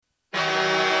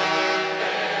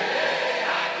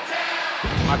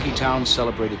Hockeytown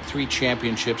celebrated 3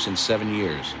 championships in 7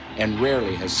 years, and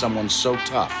rarely has someone so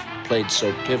tough played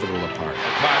so pivotal a part.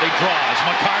 McCarty draws.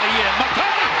 McCarty in.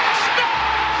 McCarty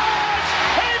scores!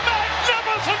 A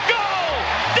magnificent goal!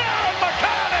 Darren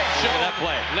McCarty! Look at that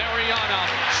play. Lariano.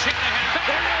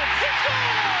 Shanahan. There it is. He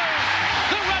scores!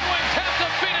 The Red Wings have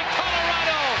defeated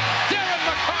Colorado. Darren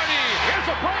McCarty. Here's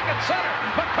a break at center.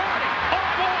 McCarty. Up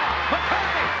ball.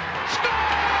 McCarty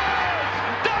scores!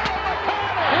 Darren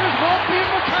McCarty! Here's Volpe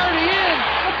and McCarty in.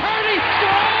 McCarty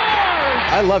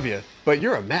scores! I love you, but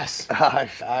you're a mess. I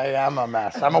am a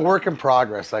mess. I'm a work in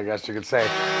progress, I guess you could say.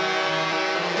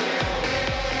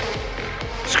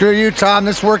 Screw you, Tom.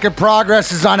 This work in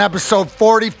progress is on episode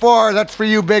 44. That's for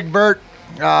you, Big Bert.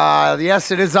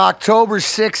 Yes, it is October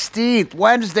 16th,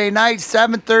 Wednesday night,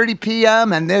 7:30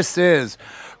 p.m., and this is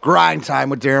Grind Time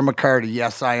with Darren McCarty.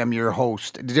 Yes, I am your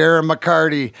host, Darren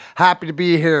McCarty. Happy to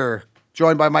be here,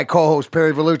 joined by my co-host,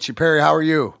 Perry Vellucci. Perry, how are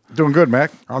you? Doing good,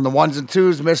 Mac. On the ones and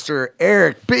twos, Mr.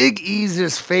 Eric Big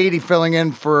Easus Fady filling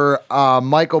in for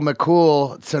Michael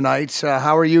McCool tonight.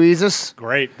 How are you, Easus?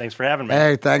 Great. Thanks for having me.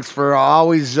 Hey, thanks for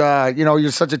always,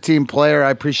 you're such a team player.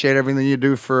 I appreciate everything you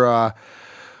do for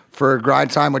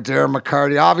Grind Time with Darren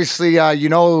McCarty. Obviously,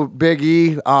 Big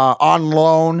E on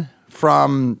loan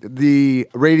from the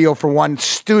Radio for One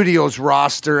Studios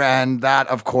roster, and that,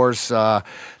 of course, the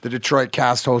Detroit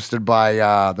cast hosted by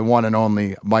the one and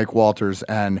only Mike Walters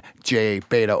and Jay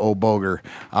Beta O'Boger.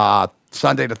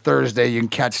 Sunday to Thursday, you can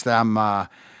catch them,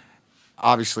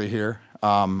 obviously, here.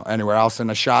 Anywhere else. And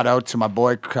a shout out to my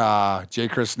boy, J.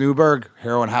 Chris Newberg.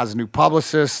 Heroin has a new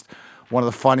publicist, one of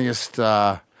the funniest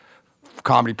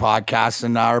comedy podcasts,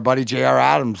 and our buddy J.R.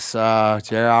 Adams.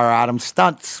 J.R. Adams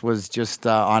Stunts was just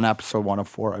on episode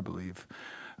 104, I believe.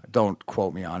 Don't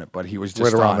quote me on it, but he was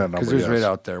just right around on that number, because he was yes. right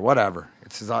out there. Whatever.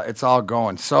 It's all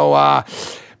going. So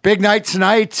big night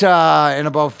tonight. In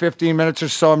about 15 minutes or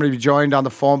so, I'm going to be joined on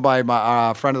the phone by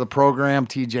my friend of the program,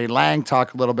 T.J. Lang.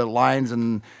 Talk a little bit Lions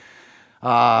and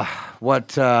might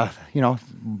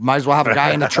as well have a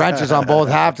guy in the trenches on both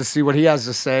halves to see what he has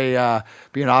to say,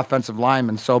 being an offensive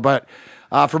lineman. So, but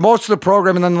for most of the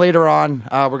program, and then later on,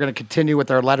 we're going to continue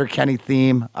with our Letterkenny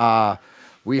theme.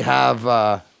 We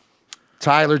have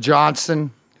Tyler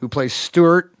Johnson, who plays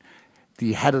Stuart,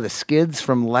 the head of the Skids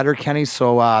from Letterkenny.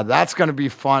 So that's going to be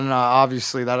fun.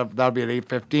 Obviously, that'll be at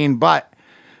 8:15. But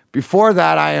before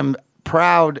that, I am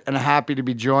proud and happy to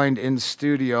be joined in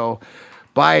studio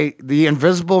by the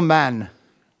Invisible Men,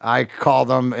 I call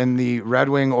them, in the Red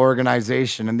Wing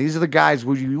organization. And these are the guys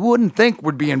who you wouldn't think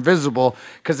would be invisible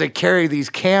because they carry these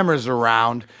cameras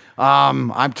around.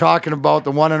 I'm talking about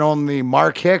the one and only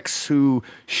Mark Hicks, who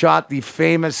shot the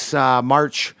famous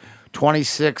March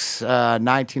 26,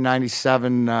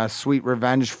 1997 Sweet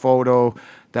Revenge photo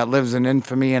that lives in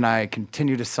infamy, and I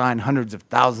continue to sign hundreds of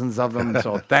thousands of them.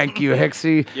 So thank you,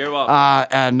 Hicksy. You're welcome.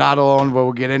 And not alone, but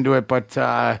we'll get into it, but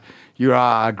you're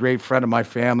a great friend of my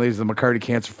family's, the McCarty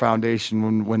Cancer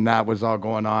Foundation, when that was all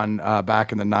going on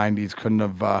back in the 90s. Couldn't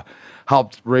have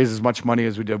helped raise as much money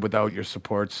as we did without your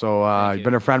support. So you've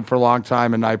been a friend for a long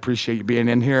time, and I appreciate you being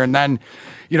in here. And then,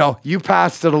 you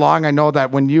passed it along. I know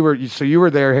that when you were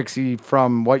there, Hicksy,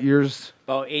 from what years?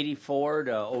 About 84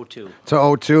 to 02.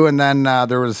 To 02, and then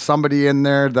there was somebody in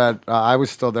there that I was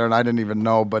still there, and I didn't even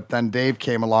know. But then Dave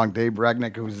came along, Dave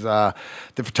Bregnick, who's the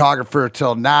photographer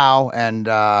till now. And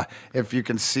if you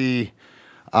can see,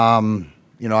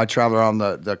 I travel around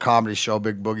the comedy show.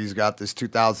 Big Boogie's got this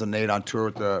 2008 on tour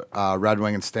with the Red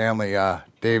Wing and Stanley.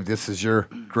 Dave, this is your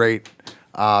great,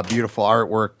 beautiful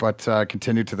artwork, but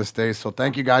continue to this day. So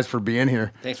thank you guys for being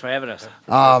here. Thanks for having us.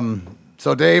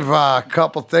 So, Dave, a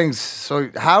couple things. So,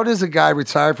 how does a guy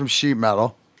retire from sheet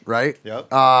metal, right?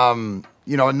 Yep. Not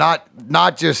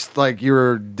just like you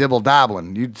were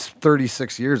dibble-dabbling. You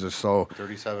 36 years or so.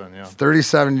 37, yeah.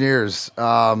 37 years.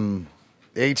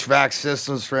 HVAC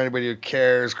systems, for anybody who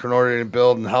cares, coordinated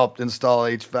build and helped install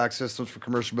HVAC systems for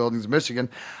commercial buildings in Michigan.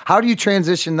 How do you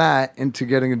transition that into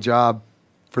getting a job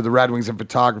for the Red Wings in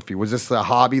photography? Was this a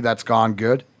hobby that's gone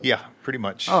good? Yeah, pretty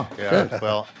much. Oh, yeah. good.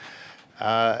 Well,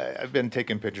 I've been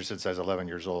taking pictures since I was 11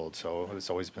 years old, so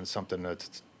it's always been something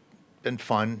that's been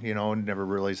fun, never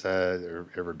realized that or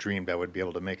ever dreamed I would be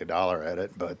able to make $1 at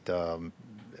it, but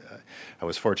I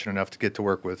was fortunate enough to get to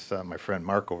work with my friend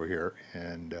Mark over here,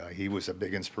 and he was a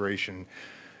big inspiration.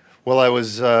 While I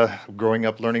was growing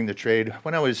up learning the trade,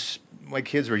 my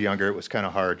kids were younger, it was kind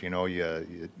of hard,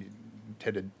 you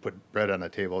had to put bread on the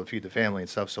table and feed the family and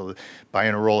stuff. So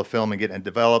buying a roll of film and getting it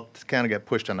developed kind of got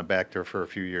pushed on the back there for a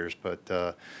few years.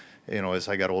 But as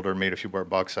I got older, made a few more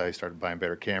bucks, I started buying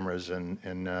better cameras,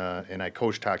 and I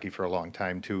coached hockey for a long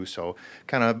time too. So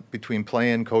kind of between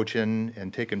playing, coaching,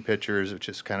 and taking pictures, which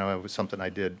is kind of something I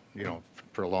did,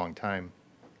 for a long time,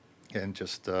 and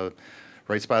just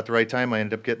right spot at the right time. I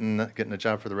ended up getting a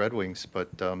job for the Red Wings, but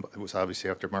it was obviously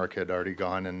after Mark had already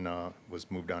gone and was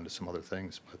moved on to some other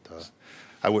things. But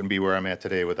I wouldn't be where I'm at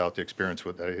today without the experience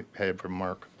that I had from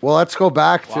Mark. Well, let's go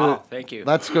back to. Wow, thank you.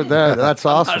 Let's go there. That's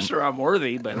awesome. I'm not sure I'm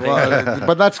worthy, but Well,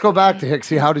 but let's go back to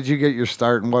Hicksy. How did you get your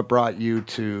start, and what brought you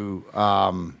to,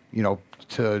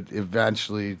 to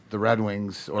eventually the Red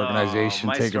Wings organization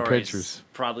my taking story's pictures?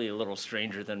 Probably a little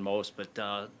stranger than most,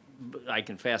 but I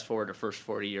can fast forward the first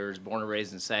 40 years. Born and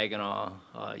raised in Saginaw.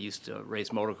 Used to race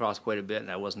motocross quite a bit, and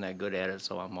I wasn't that good at it,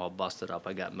 so I'm all busted up.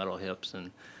 I got metal hips,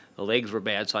 and the legs were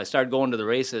bad, so I started going to the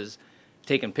races,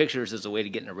 taking pictures as a way to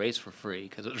get in a race for free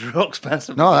because it was real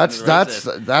expensive. No, to get in the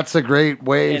races. that's a great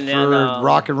way And for then,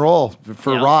 rock and roll,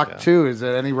 for yeah. rock too. Is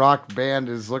that any rock band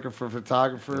is looking for a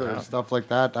photographer or stuff like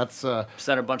that? That's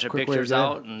Sent a bunch of quick way pictures to do it.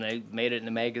 out, and they made it in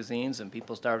the magazines, and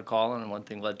people started calling, and one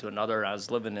thing led to another. I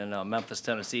was living in Memphis,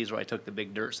 Tennessee, where I took the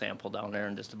big dirt sample down there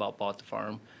and just about bought the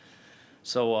farm.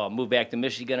 So moved back to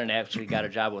Michigan and actually got a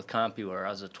job with CompuWare.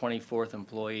 I was a 24th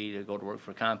employee to go to work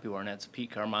for CompuWare, and that's Pete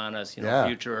Carmanis, Yeah.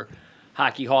 future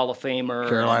Hockey Hall of Famer.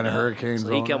 Carolina and, Hurricanes So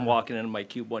he owner. came walking into my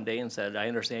cube one day and said, "I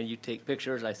understand you take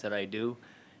pictures." I said, "I do."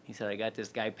 He said, "I got this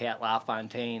guy, Pat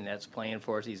LaFontaine, that's playing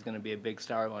for us. He's going to be a big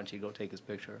star. Why don't you go take his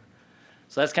picture?"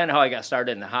 So that's kind of how I got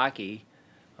started in the hockey.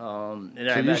 And then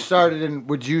So I you met- started in,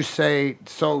 would you say,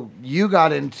 so you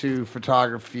got into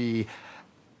photography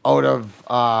out of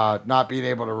not being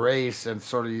able to race, and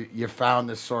sort of you found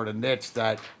this sort of niche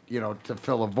that, to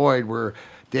fill a void where,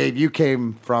 Dave, you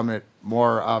came from it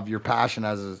more of your passion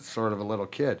as a sort of a little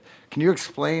kid. Can you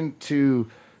explain to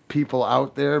people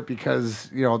out there,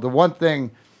 because, the one thing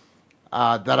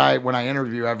that when I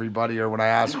interview everybody or when I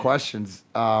ask questions,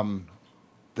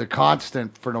 the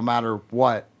constant for no matter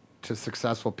what to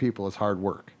successful people is hard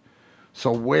work.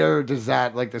 So where does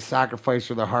that, like the sacrifice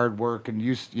or the hard work, and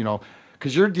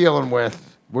because you're dealing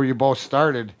with where you both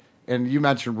started, and you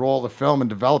mentioned roll of film and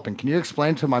developing. Can you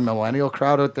explain to my millennial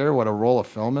crowd out there what a roll of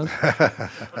film is?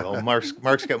 Well,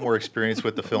 Mark's got more experience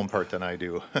with the film part than I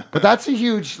do. But that's a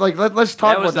huge, let's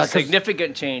talk that was about a that. 'Cause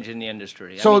significant change in the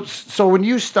industry. So when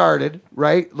you started,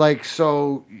 right?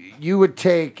 So you would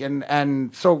take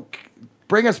and so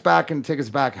bring us back and take us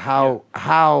back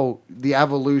how the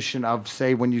evolution of,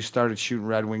 say, when you started shooting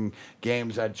Red Wing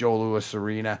games at Joe Louis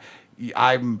Arena.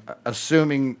 I'm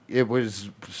assuming it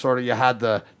was sort of, you had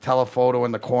the telephoto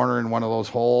in the corner in one of those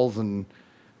holes, and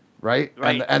right?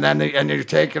 And then and you're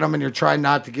taking them and you're trying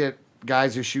not to get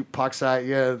guys who shoot pucks at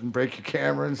you and break your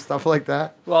camera and stuff like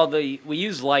that. Well, we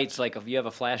use lights. Like if you have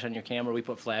a flash on your camera, we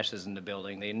put flashes in the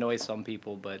building. They annoy some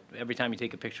people, but every time you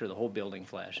take a picture, the whole building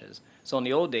flashes. So in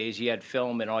the old days, you had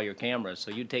film in all your cameras. So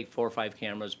you'd take 4 or 5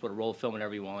 cameras, put a roll of film in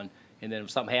every one, and then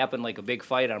if something happened, like a big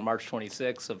fight on March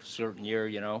 26th of a certain year,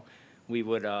 we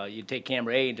would you'd take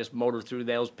camera A and just motor through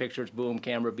those pictures, boom,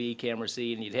 camera B, camera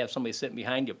C, and you'd have somebody sitting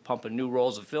behind you pumping new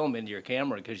rolls of film into your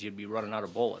camera because you'd be running out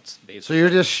of bullets, basically. So you're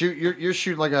just you're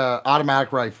shooting like a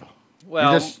automatic rifle.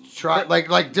 Well, you just try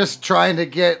just trying to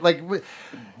get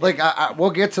we'll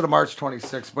get to the March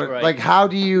 26th, but Right. how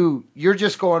do you're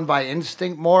just going by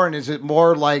instinct more, and is it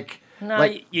more like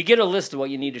No, you get a list of what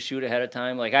you need to shoot ahead of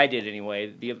time, like I did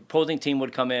anyway. The opposing team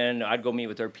would come in, I'd go meet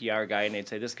with their PR guy, and they'd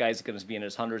say, this guy's going to be in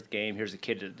his 100th game. Here's a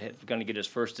kid that's going to get his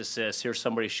first assist. Here's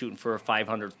somebody shooting for a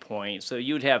 500th point. So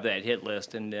you'd have that hit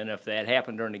list, and then if that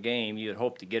happened during the game, you'd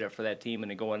hope to get it for that team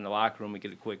and then go in the locker room and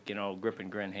get a quick, grip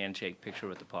and grin handshake picture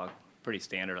with the puck. Pretty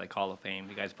standard, like Hall of Fame.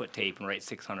 You guys put tape and write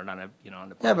 600 on it, on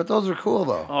the puck. Yeah, but those are cool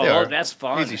though. Oh, They well, are that's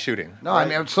fun. Easy shooting. No, I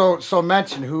mean, so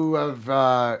mention who of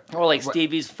like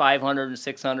Stevie's 500 and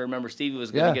 600. Remember, Stevie was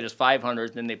going to Yeah. get his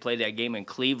 500, then they played that game in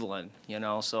Cleveland,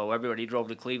 So everybody drove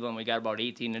to Cleveland. We got about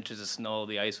 18 inches of snow.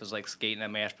 The ice was like skating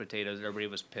on mashed potatoes. Everybody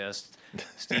was pissed.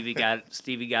 Stevie got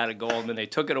a goal, and then they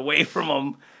took it away from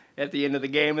him at the end of the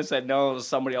game and said, no, it was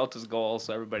somebody else's goal.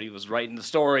 So everybody was writing the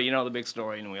story, the big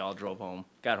story, and we all drove home.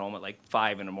 Got home at like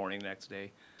 5 in the morning the next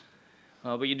day.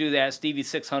 But you do that.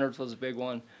 Stevie's 600th was a big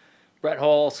one. Brett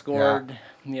Hull scored,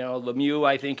 Lemieux,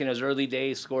 I think, in his early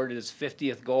days, scored his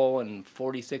 50th goal in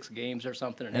 46 games or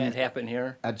something, and that happened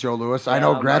here. at Joe Louis. Yeah, I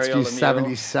know Mario Gretzky's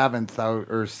Lemieux. 77th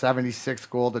or 76th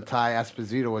goal to tie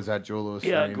Esposito was at Joe Louis.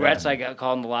 Yeah, Arena. Gretz, I got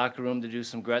called in the locker room to do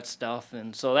some Gretz stuff,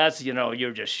 and so that's,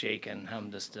 you're just shaking.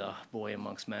 I'm just a boy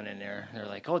amongst men in there. They're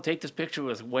like, oh, take this picture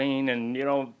with Wayne and,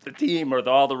 the team or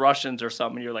all the Russians or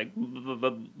something. You're like,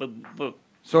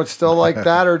 So it's still like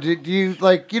that, or do you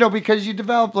because you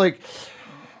develop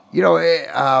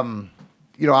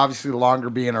Obviously longer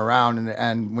being around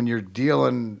and when you're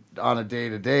dealing on a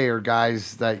day-to-day or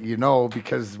guys that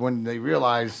because when they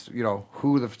realize,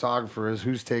 who the photographer is,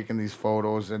 who's taking these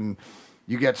photos, and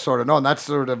you get sort of known, that's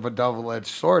sort of a double-edged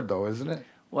sword though, isn't it?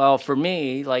 Well, for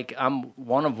me, I'm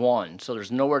one of one, so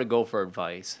there's nowhere to go for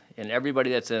advice. And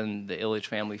everybody that's in the Ilitch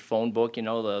family phone book,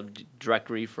 the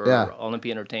directory for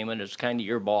Olympia Entertainment, is kind of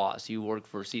your boss. You work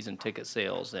for season ticket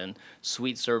sales and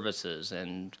suite services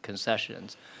and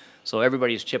concessions. So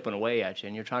everybody's chipping away at you,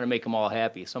 and you're trying to make them all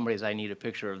happy. Somebody's, I need a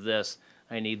picture of this.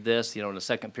 I need this. In the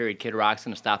second period, Kid Rock's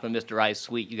going to stop in Mr. I's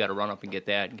suite. You got to run up and get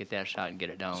that shot and get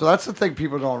it down. So that's the thing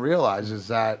people don't realize is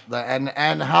that,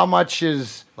 and how much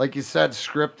is, like you said,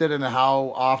 scripted, and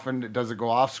how often does it go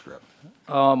off script?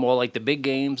 Well, like the big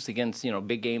games against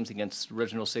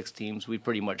original six teams, we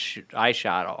pretty much, I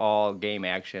shot all game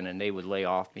action, and they would lay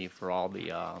off me for all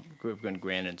the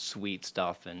Grand and Sweet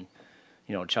stuff and,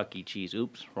 Chuck E. Cheese.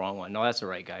 Oops, wrong one. No, that's the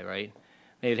right guy, right?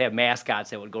 They'd have mascots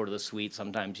that would go to the suite.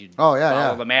 Sometimes you'd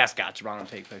follow the mascots around and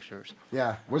take pictures.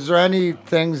 Yeah. Was there any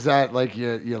things that like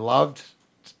you loved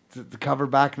to cover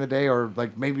back in the day, or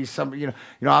like maybe some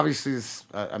obviously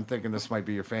I'm thinking this might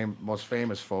be your most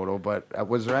famous photo, but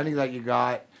was there any that you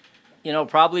got?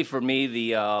 Probably for me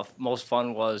the most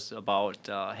fun was about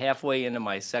halfway into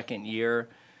my second year.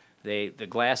 The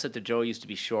glass at the Joe used to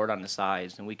be short on the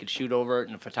sides, and we could shoot over it,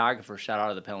 and the photographer shot out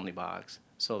of the penalty box.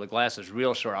 So the glass is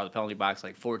real short out of the penalty box,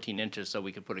 like 14 inches, so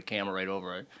we could put a camera right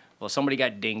over it. Well, somebody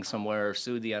got dinged somewhere,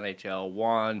 sued the NHL,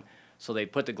 won, so they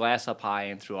put the glass up high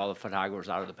and threw all the photographers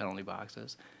out of the penalty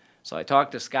boxes. So I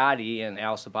talked to Scotty and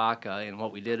Al Sabaka, and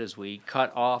what we did is we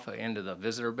cut off the end of the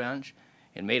visitor bench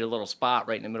and made a little spot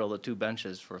right in the middle of the two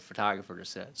benches for a photographer to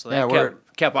sit. So that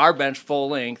kept our bench full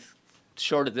length,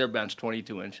 shorted their bench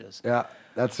 22 inches. Yeah.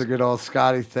 That's a good old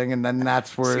Scotty thing, and then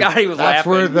that's where Scotty was laughing.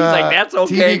 Where the He's like, "That's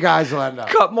okay." TV guys will end up.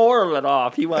 Cut more of it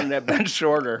off. He wanted that bench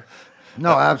shorter.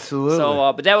 No, absolutely.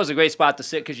 So, but that was a great spot to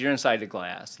sit because you're inside the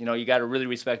glass. You got to really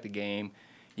respect the game.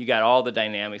 You got all the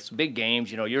dynamics. Big games,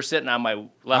 you're sitting on my left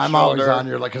shoulder. I'm always on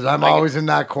your because I'm always in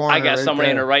that corner. I got right somebody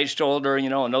there. in the right shoulder,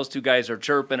 and those two guys are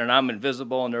chirping, and I'm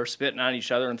invisible, and they're spitting on each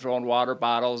other and throwing water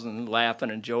bottles and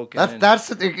laughing and joking.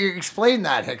 Explain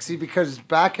that, Hicksy, because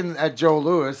back at Joe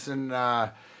Louis and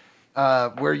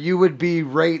where you would be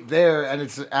right there, and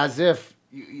it's as if,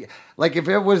 like if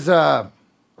it was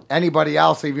anybody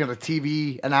else, even a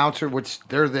TV announcer, which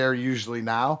they're there usually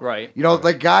now. Right.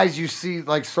 Like guys you see,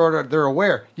 like sort of, they're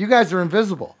aware. You guys are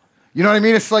invisible. You know what I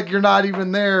mean? It's like you're not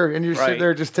even there, and you're sitting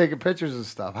there just taking pictures and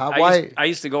stuff. I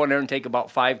used to go in there and take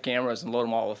about 5 cameras and load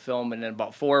them all with film, and then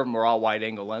about 4 of them were all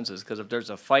wide-angle lenses, because if there's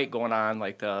a fight going on,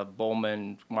 like the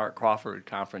Bowman-Mark Crawford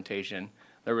confrontation,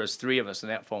 there was 3 of us in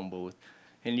that phone booth.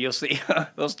 And you'll see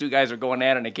those two guys are going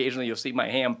at it, and occasionally you'll see my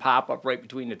hand pop up right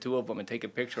between the two of them and take a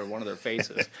picture of one of their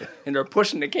faces. And they're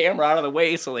pushing the camera out of the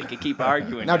way so they can keep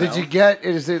arguing. Now, did you get,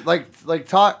 is it like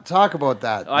talk about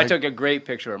that? I took a great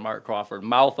picture of Mark Crawford,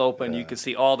 mouth open. You can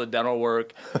see all the dental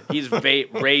work. He's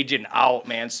raging out,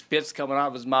 man. Spit's coming out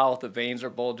of his mouth. The veins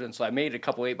are bulging. So I made a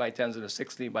couple 8x10s and a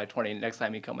 16x20 next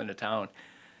time he come into town.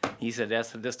 He said,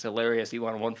 that's hilarious. He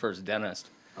wanted one for his dentist.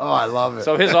 Oh, I love it.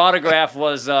 So his autograph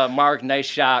was, Mark, nice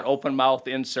shot, open mouth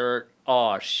insert.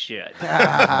 Oh, shit.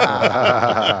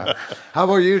 How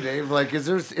about you, Dave? Like,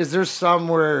 is there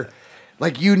somewhere,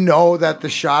 like, that the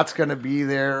shot's going to be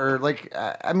there? Or, like,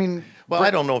 I mean... Well, I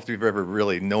don't know if you've ever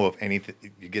really know if anything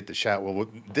you get the shot. Well,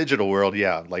 with digital world,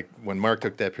 yeah. Like when Mark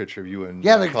took that picture of you and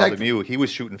called him you, he was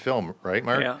shooting film, right,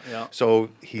 Mark? Yeah. So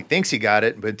he thinks he got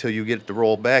it, but until you get the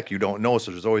roll back, you don't know.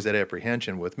 So there's always that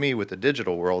apprehension with me with the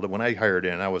digital world. When I hired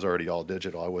in, I was already all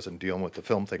digital. I wasn't dealing with the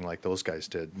film thing like those guys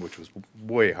did, which was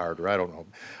way harder. I don't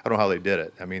know how they did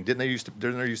it. I mean, didn't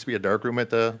there used to be a dark room at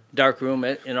the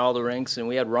in all the rinks, and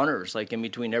we had runners like in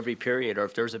between every period, or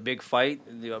if there's a big fight,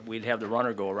 we'd have the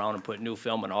runner go around and put new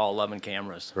film in all 11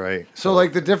 cameras. Right. So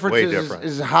like the difference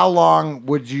is how long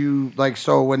would you like?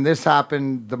 So when this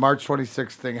happened, the March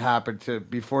 26th thing happened to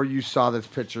before you saw this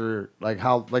picture. Like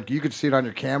how you could see it on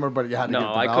your camera, but you had to.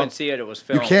 No, I couldn't see it. It was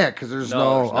film. You can't because there's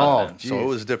no. Oh, so it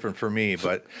was different for me.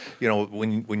 But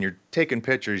when you're taking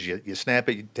pictures, you snap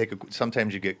it.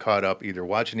 Sometimes you get caught up either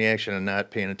watching the action and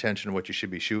not paying attention to what you should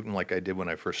be shooting. Like I did when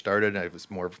I first started. I was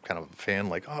more kind of a fan.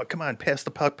 Like, oh, come on, pass the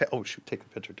puck. Oh, shoot, take a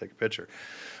picture.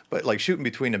 But like shooting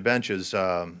between the benches,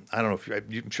 I don't know if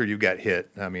I'm sure you got hit.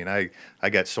 I mean, I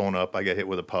got sewn up. I got hit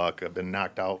with a puck. I've been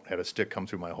knocked out. Had a stick come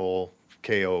through my hole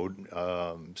KO'd.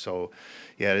 So,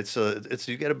 yeah, it's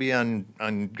you got to be on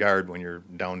guard when you're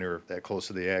down there that close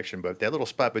to the action. But that little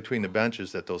spot between the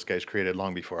benches that those guys created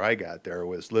long before I got there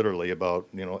was literally about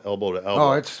elbow to elbow.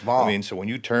 Oh, it's small. I mean, so when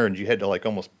you turned, you had to like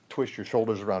almost twist your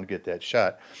shoulders around to get that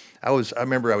shot. I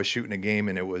remember I was shooting a game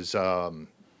and it was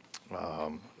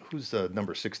who's the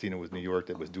number 16? It was New York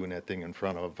that was doing that thing in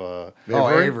front of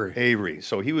Avery. Avery.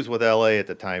 So he was with LA at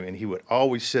the time, and he would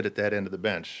always sit at that end of the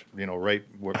bench, right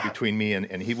between me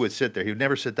and he would sit there. He would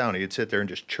never sit down. He'd sit there and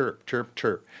just chirp, chirp,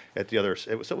 chirp at the other.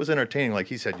 So it was entertaining. Like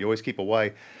he said, you always keep a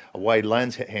wide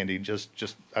lens handy.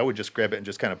 I would just grab it and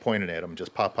just kind of point it at him,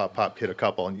 just pop, pop, pop, hit a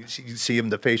couple, and you see him,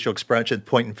 the facial expression,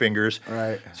 pointing fingers.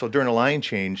 Right. So during the line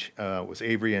change, was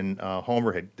Avery and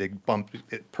Homer they bumped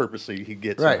it purposely. He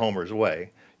gets Right. in Homer's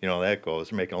way. That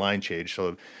goes. They're making a line change.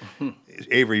 So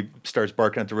Avery starts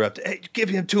barking at the ref, hey, give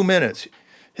him 2 minutes.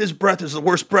 His breath is the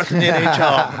worst breath in the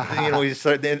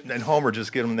NHL. And Homer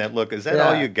just give him that look. Is that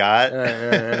all you got?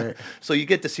 Right. So you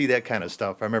get to see that kind of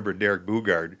stuff. I remember Derek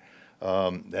Bugard.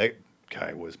 That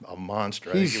guy was a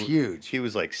monster. He's huge. He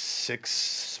was like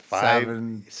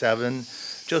 6'5", 7.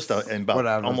 And about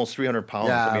Whatever. almost 300 pounds.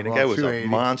 Yeah, I mean, the about guy was 280. a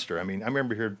monster. I mean, I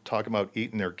remember here talking about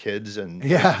eating their kids, and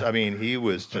he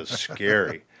was just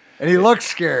scary. And he looks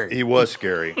scary. He was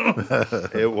scary.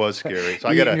 It was scary.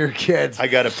 So Eating your kids. I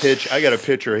got a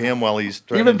picture of him while he's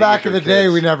trying Even to back eat in the their day,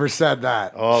 kids. we never said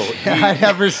that. Oh, I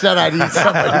never said I'd eat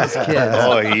somebody's kids.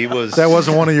 Oh, he was. That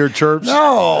wasn't one of your chirps? No.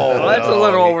 Well, that's a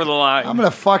little over the line. I'm going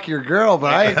to fuck your girl,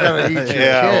 but I ain't going to eat your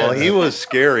Yeah, well, kids. he was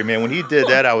scary, man. When he did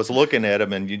that, I was looking at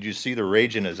him, and you see the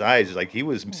rage in his eyes. Like he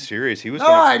was serious. He was.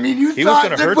 No, I mean, you he thought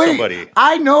was going to hurt wait, somebody.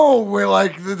 I know we're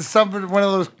like one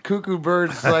of those cuckoo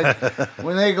birds, like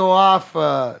when they go off.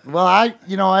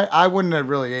 I wouldn't have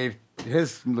really ate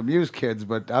Lemieux's kids,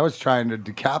 but I was trying to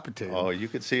decapitate him. Oh, you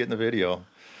could see it in the video.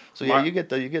 So yeah, you get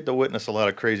to witness a lot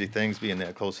of crazy things being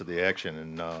that close to the action,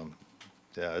 and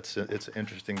yeah, it's an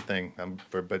interesting thing.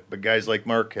 But guys like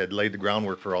Mark had laid the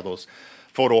groundwork for all those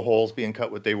photo holes being cut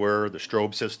what they were, the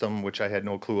strobe system, which I had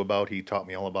no clue about. He taught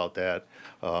me all about that.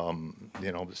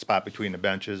 The spot between the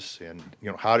benches, and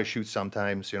how to shoot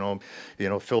sometimes.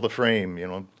 Fill the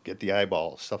frame. Get the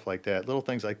eyeballs, stuff like that. Little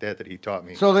things like that he taught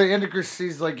me. So the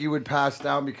intricacies like you would pass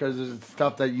down because it's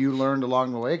stuff that you learned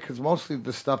along the way. Because mostly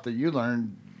the stuff that you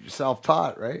learned, you're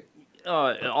self-taught, right?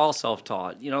 All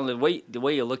self-taught. The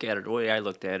way you look at it, the way I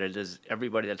looked at it is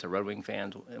everybody that's a Red Wing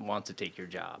fan wants to take your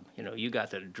job. You got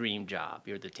the dream job.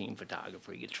 You're the team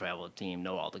photographer. You get to travel with the team,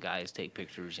 know all the guys, take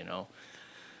pictures.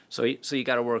 So you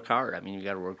got to work hard. I mean, you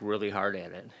got to work really hard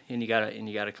at it, and you got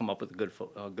to come up with a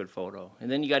good photo,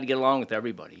 and then you got to get along with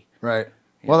everybody. Right.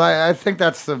 Well, I think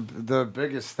that's the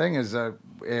biggest thing is you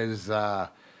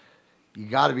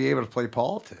got to be able to play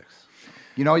politics.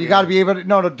 You got to be able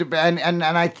to and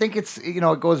I think it's it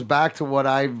goes back to what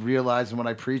I realized when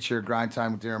I preach here, Grind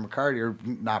Time with Darren McCarty, or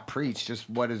not preach, just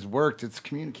what has worked. It's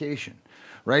communication,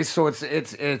 right? So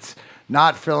it's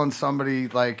not feeling somebody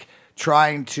like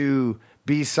trying to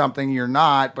be something you're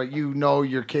not, but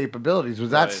your capabilities.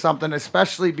 Was that something,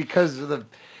 especially because of the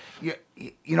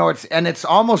it's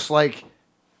almost like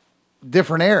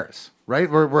different eras. Right,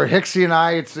 we're Hicksy and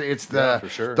I. It's for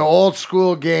sure. The old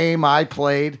school game I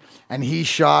played, and he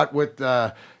shot with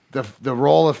the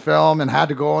roll of film and had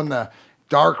to go in the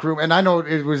dark room. And I know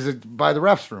it was by the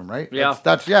refs room, right? Yeah,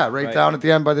 that's right down at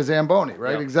the end by the Zamboni,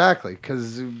 right? Yep. Exactly,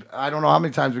 because I don't know how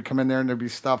many times we come in there and there'd be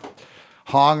stuff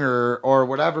hung or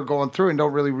whatever going through and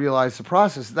don't really realize the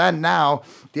process. Then now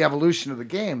the evolution of the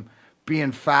game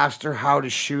being faster, how to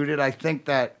shoot it. I think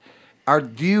that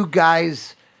do you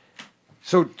guys?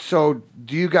 So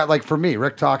do you got, like for me,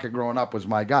 Rick Tocchet growing up was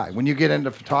my guy. When you get into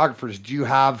photographers, do you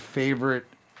have favorite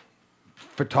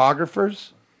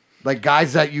photographers? Like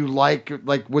guys that you like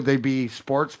would they be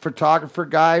sports photographer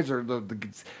guys or the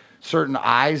certain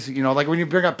eyes? Like when you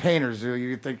bring up painters,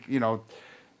 you think,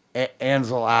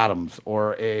 Ansel Adams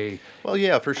or a... Well,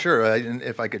 yeah, for sure. And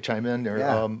if I could chime in there,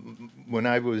 Yeah. When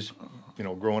I was,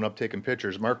 growing up taking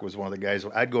pictures, Mark was one of the guys.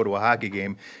 I'd go to a hockey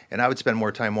game, and I would spend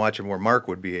more time watching where Mark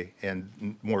would be,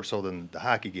 and more so than the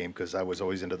hockey game, because I was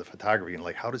always into the photography and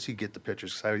like, how does he get the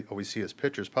pictures? Because I always see his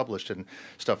pictures published and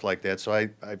stuff like that. So I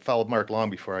followed Mark long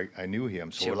before I knew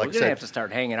him. So Shit, like we're I gonna said, have to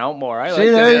start hanging out more. See,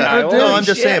 there you go, dude. no, I'm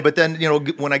just shit. saying. But then,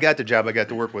 when I got the job, I got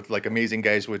to work with like amazing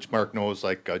guys, which Mark knows,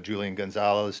 like Julian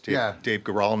Gonzalez, Dave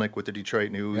Goralnik with the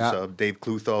Detroit News, Dave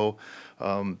Clutho.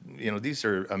 These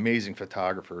are amazing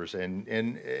photographers,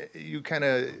 and you kind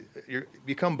of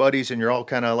become buddies, and you're all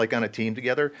kind of like on a team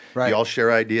together. Right. You all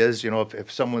share ideas.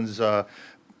 If someone's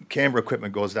camera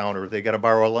equipment goes down, or if they got to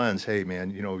borrow a lens, hey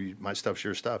man, my stuff's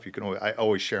your stuff. You can I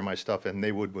always share my stuff, and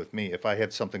they would with me. If I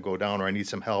have something go down, or I need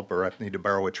some help, or I need to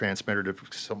borrow a transmitter to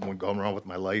someone going wrong with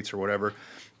my lights or whatever,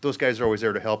 those guys are always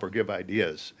there to help or give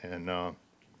ideas. And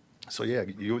so yeah,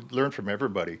 you learn from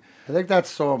everybody. I think that's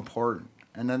so important,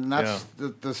 and then that's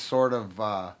the sort of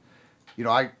we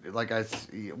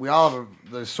all have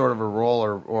there's sort of a role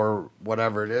or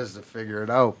whatever it is to figure it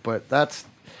out, but that's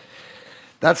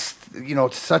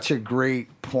such a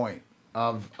great point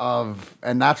of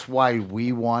and that's why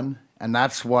we won, and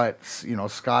that's what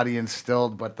Scotty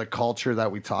instilled, but the culture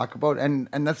that we talk about, and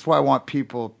that's why I want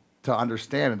people to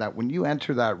understand that when you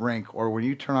enter that rink, or when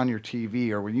you turn on your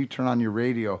TV, or when you turn on your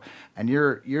radio, and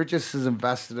you're just as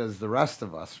invested as the rest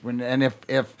of us.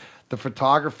 If the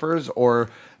photographers or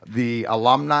the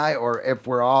alumni, or if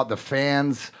we're all the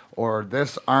fans or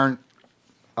this aren't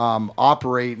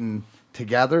operating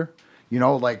together,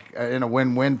 like in a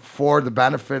win-win for the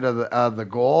benefit of the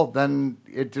goal, then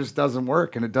it just doesn't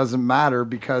work, and it doesn't matter,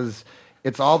 because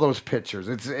it's all those pictures.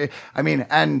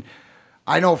 And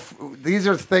I know these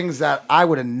are things that I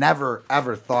would have never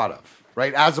ever thought of.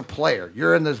 Right, as a player,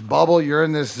 you're in this bubble, you're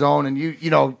in this zone, and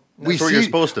That's where you're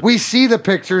supposed to be. We see the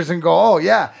pictures and go, oh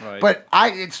yeah, Right. but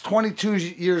it's 22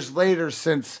 years later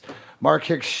since Mark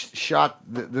Hicks shot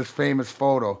this famous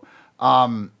photo.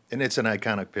 And it's an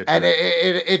iconic picture. And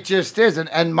it just is.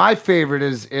 And my favorite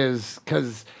is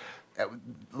because,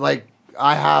 like,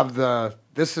 I have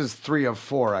this is 3 of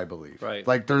 4, I believe. Right.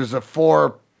 Like, there's a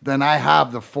 4, then I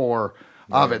have the 4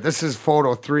 of it. This is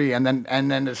photo 3, and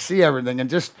then to see everything, and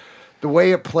just the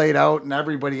way it played out and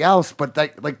everybody else. But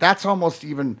that's almost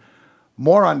even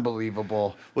more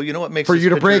unbelievable. Well, you know what makes for this you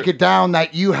to picture- break it down,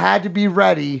 that you had to be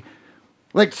ready.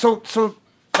 Like, so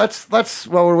let's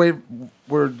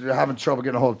we're having trouble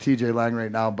getting a hold of TJ Lang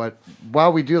right now, but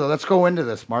while we do that, let's go into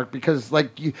this, Mark, because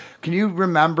can you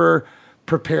remember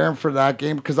preparing for that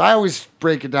game? Because I always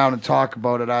break it down and talk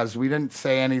about it as we didn't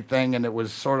say anything, and it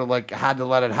was sort of like had to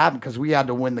let it happen because we had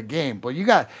to win the game. But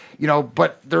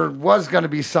but there was going to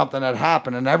be something that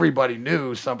happened, and everybody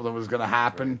knew something was going to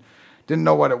happen. Didn't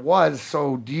know what it was.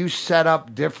 So do you set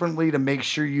up differently to make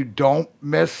sure you don't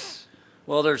miss?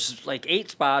 Well, there's like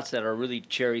 8 spots that are really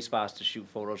cherry spots to shoot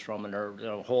photos from, and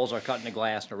holes are cut in the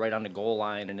glass, and they're right on the goal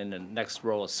line, and then the next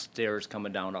row of stairs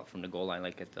coming down up from the goal line,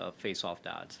 like at the face-off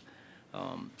dots.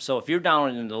 So if you're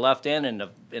down in the left end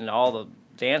and all the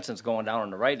dancing's going down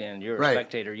on the right end, you're a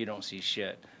spectator, you don't see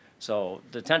shit. So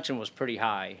the tension was pretty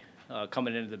high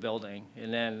coming into the building.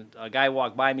 And then a guy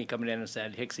walked by me coming in and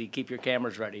said, "Hicksy, keep your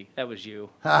cameras ready." That was you.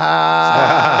 So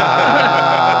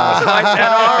I said,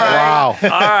 all right. Wow. All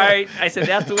right. I said,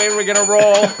 that's the way we're going to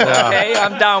roll. Okay,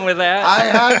 I'm down with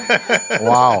that.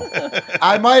 Wow.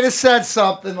 I might have said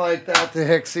something like that to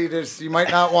Hicksy. You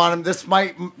might not want him. This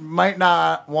might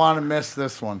not want to miss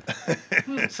this one.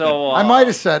 So I might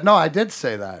have said, no, I did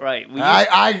say that. Right. And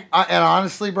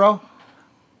honestly, bro,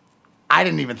 I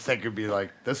didn't even think it'd be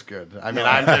like this good. I mean,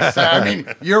 I'm just saying. I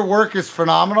mean, your work is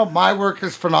phenomenal. My work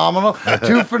is phenomenal.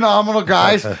 2 phenomenal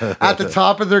guys at the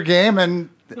top of their game, and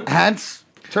hence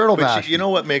Turtle But Bash. you know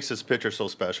what makes this picture so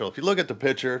special? If you look at the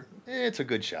picture, it's a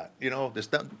good shot.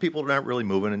 People aren't really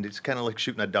moving, and it's kind of like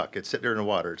shooting a duck. It's sitting there in the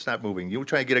water. It's not moving. You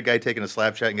try and get a guy taking a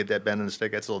slap shot and get that bend in the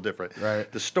stick, that's a little different. Right.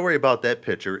 The story about that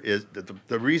picture is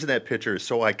the reason that picture is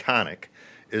so iconic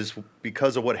is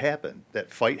because of what happened. That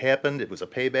fight happened. It was a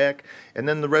payback, and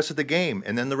then the rest of the game,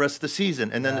 and then the rest of the season,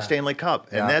 and then the Stanley Cup,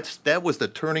 and that was the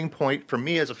turning point for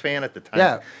me as a fan at the time.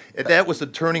 Yeah. That was the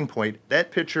turning point.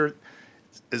 That picture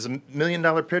is $1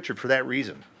 million picture for that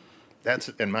reason. That's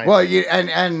in my opinion.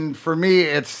 And for me,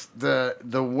 it's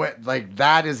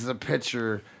that is the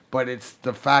picture, but it's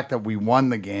the fact that we won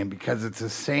the game, because it's the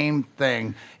same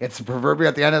thing. It's the proverbial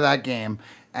at the end of that game.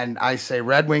 And I say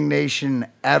Red Wing Nation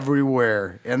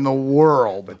everywhere in the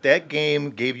world. But that game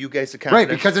gave you guys the confidence.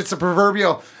 Right, because it's a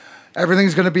proverbial,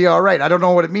 everything's going to be all right. I don't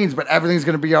know what it means, but everything's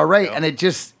going to be all right.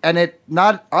 Yep. And it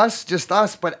not us, just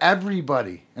us, but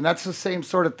everybody. And that's the same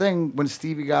sort of thing when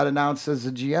Stevie got announced as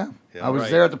a GM. Yeah, I was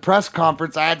there at the press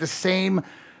conference. I had the same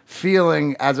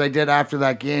feeling as I did after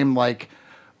that game, like,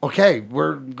 okay,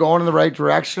 we're going in the right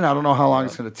direction. I don't know how long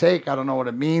it's going to take. I don't know what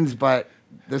it means, but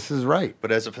this is right.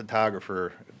 But as a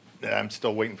photographer, I'm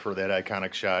still waiting for that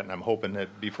iconic shot, and I'm hoping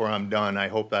that before I'm done, I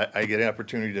hope that I get an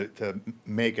opportunity to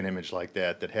make an image like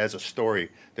that has a story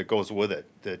that goes with it,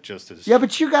 that just is... Yeah,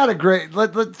 but you got a great...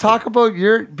 Let's talk about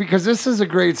because this is a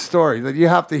great story that you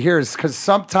have to hear, because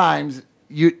sometimes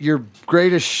your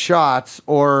greatest shots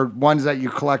or ones that you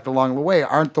collect along the way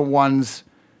aren't the ones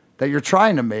that you're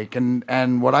trying to make.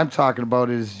 And what I'm talking about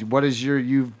is,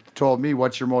 you've told me,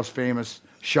 what's your most famous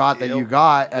shot that you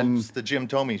got, and it's the Jim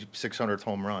Thome 600th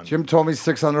home run. Jim Thome's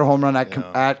 600 home run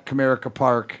at Comerica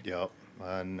Park. Yep.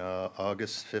 On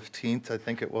August 15th, I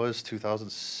think it was,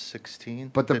 2016.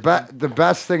 But the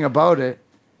best thing about it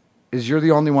is you're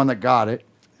the only one that got it.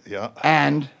 Yeah.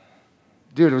 And,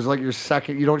 dude, it was like your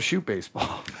second. You don't shoot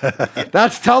baseball.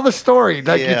 Tell the story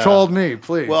that you told me,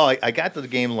 please. Well, I got to the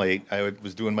game late. I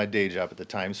was doing my day job at the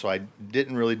time, so I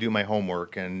didn't really do my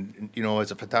homework. And, you know,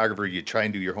 as a photographer, you try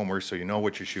and do your homework so you know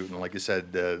what you're shooting. Like you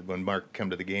said, when Mark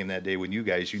came to the game that day with you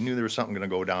guys, you knew there was something going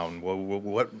to go down. Well,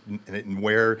 what and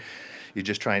where? You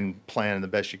just try and plan the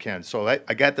best you can. So I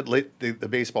got the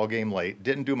baseball game late,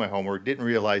 didn't do my homework, didn't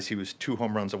realize he was 2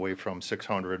 home runs away from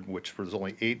 600, which was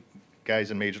only 8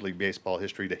 guys in Major League Baseball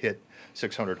history to hit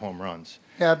 600 home runs.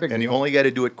 Yeah, big and the only guy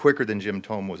to do it quicker than Jim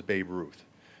Thome was Babe Ruth.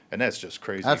 And that's just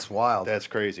crazy. That's wild. That's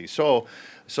crazy. So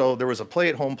there was a play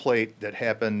at home plate that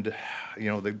happened,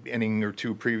 you know, the inning or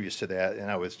two previous to that,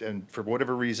 and for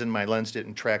whatever reason, my lens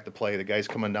didn't track the play. The guy's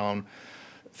coming down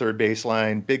third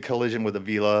baseline, big collision with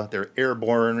Avila. They're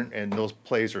airborne, and those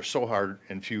plays are so hard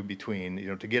and few between, you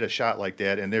know, to get a shot like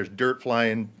that. And there's dirt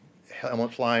flying,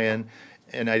 helmet flying,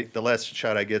 and the last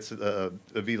shot I get's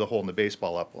Avila holding the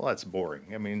baseball up. Well, that's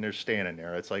boring. I mean, they're standing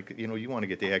there. It's like, you know, you want to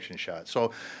get the action shot.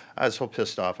 So I was so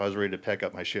pissed off. I was ready to pack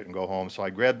up my shit and go home. So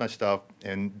I grabbed my stuff,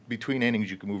 and between innings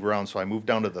you can move around. So I moved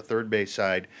down to the third base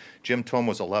side. Jim Thome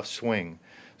was a left swing.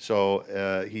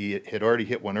 So he had already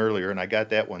hit one earlier, and I got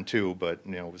that one too. But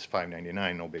you know, it was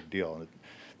 $5.99, no big deal.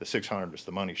 The 600 was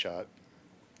the money shot.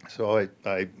 So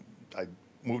I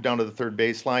moved down to the third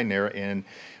base line there, and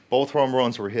both home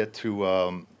runs were hit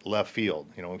to left field.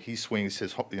 You know, he swings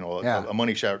his, you know, a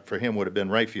money shot for him would have been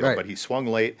right field, but he swung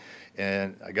late,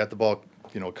 and I got the ball,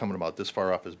 you know, coming about this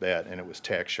far off his bat, and it was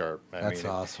tack sharp. That's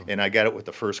awesome. And I got it with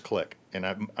the first click,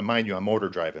 and mind you, I'm motor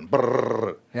driving.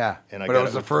 Yeah, and I but got it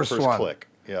was the first one. Click.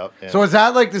 Yeah. So is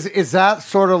that like this? Is that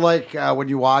sort of like when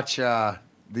you watch the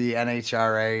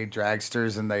NHRA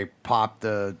dragsters and they pop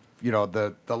the, you know,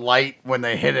 the light when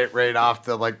they hit it right off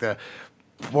the like the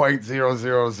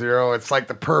 .000? It's like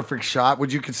the perfect shot.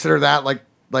 Would you consider that like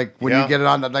when you get it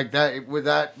on like that? Would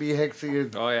that be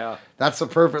Hicksy? Oh yeah, that's the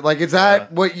perfect. Like, is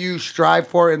that what you strive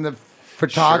for in the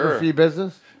photography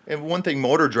business? And one thing,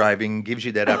 motor driving gives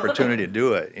you that opportunity to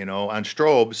do it. You know, on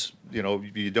strobes, you know,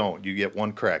 you don't. You get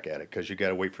one crack at it because you got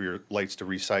to wait for your lights to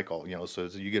recycle. You know, so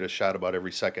you get a shot about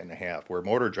every second and a half. Where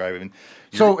motor driving.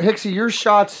 So Hicksy, your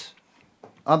shots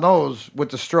on those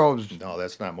with the strobes. No,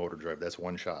 that's not motor drive. That's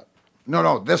one shot.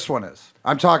 No, this one is.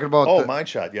 I'm talking about. Oh, mine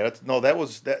shot. Yeah, that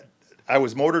was. I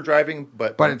was motor driving,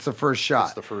 but it's the first shot.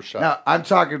 It's the first shot. Now I'm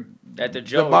talking at the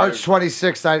Joe. The March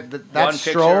 26th. That's one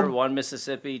picture, strobe. 1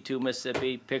 Mississippi, 2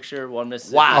 Mississippi. Picture, 1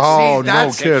 Mississippi. Wow! Oh,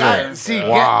 no kidding!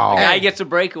 Wow! Guy gets a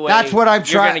breakaway. That's what I'm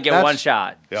trying. You're gonna get one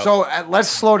shot. Yep. So let's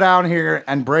slow down here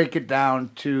and break it down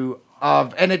to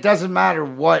and it doesn't matter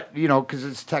what, you know, because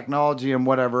it's technology and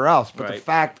whatever else, but the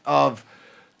fact of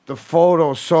the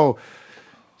photo. So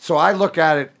I look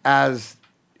at it as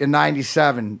in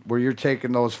 '97 where you're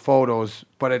taking those photos,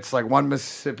 but it's like 1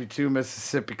 Mississippi, 2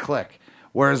 Mississippi click.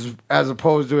 Whereas as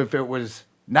opposed to if it was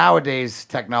nowadays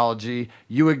technology,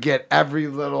 you would get every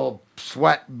little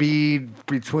sweat bead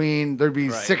between, there'd be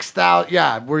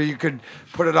 6,000, where you could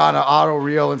put it on an auto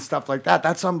reel and stuff like that.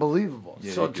 That's unbelievable.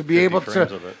 Yeah, so to be able to,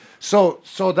 of it.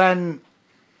 so then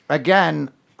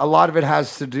again, a lot of it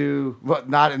has to do, well,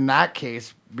 not in that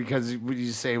case, because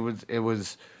you say it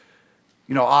was,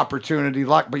 you know, opportunity,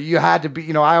 luck, but you had to be,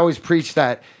 you know, I always preach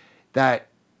that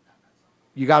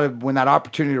you got to, when that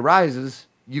opportunity arises,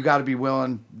 you got to be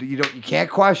willing. You can't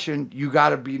question. You got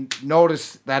to be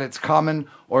notice that it's coming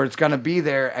or it's going to be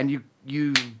there, and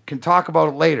you can talk about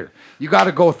it later. You got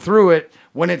to go through it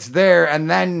when it's there, and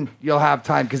then you'll have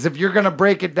time. Because if you're going to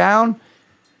break it down,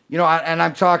 you know, and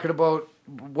I'm talking about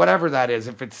whatever that is.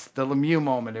 If it's the Lemieux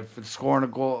moment, if it's scoring a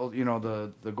goal, you know,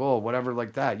 the goal, whatever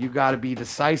like that, you got to be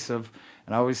decisive.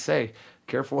 And I always say,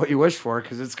 careful what you wish for,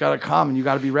 because it's got to come and you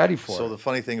got to be ready for it. So the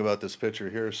funny thing about this picture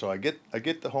here, so I get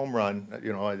the home run.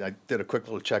 You know, I did a quick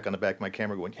little check on the back of my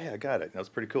camera, going, yeah, I got it. That's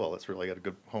pretty cool. That's really got a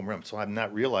good home run. So I'm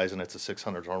not realizing it's a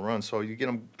 600 home run. So you get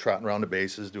them trotting around the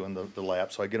bases, doing the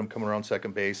lap. So I get them coming around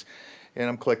second base, and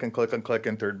I'm clicking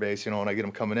third base. You know, and I get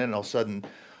them coming in, and all of a sudden,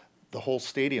 the whole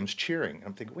stadium's cheering.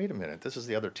 I'm thinking, wait a minute, this is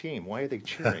the other team. Why are they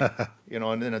cheering? You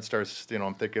know, and then it starts, you know,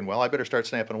 I'm thinking, well, I better start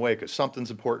snapping away because something's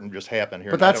important just happened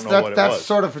here. But I don't know what it that's was.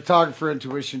 sort of photographer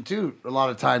intuition too. A lot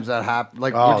of times that happens.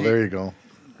 Like, there you go.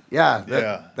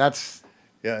 Yeah, that's.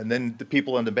 Yeah, and then the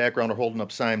people in the background are holding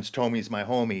up signs, Tomey's my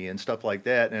homie, and stuff like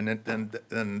that. And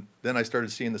then I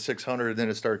started seeing the 600, and then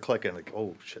it started clicking. Like,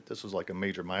 oh, shit, this was like a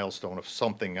major milestone of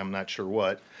something. I'm not sure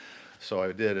what. So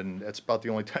I did, and that's about the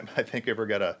only time I think I ever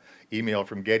got a email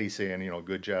from Getty saying,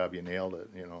 good job, you nailed it,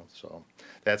 So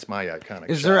that's my iconic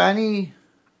Is shot. there any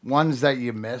ones that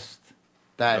you missed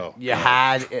that No. you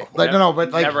had? Like, no,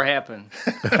 but like Never happened.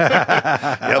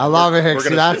 I love it, Hicksy.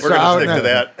 We're gonna stick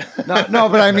to that. No,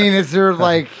 but I mean, is there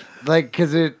like,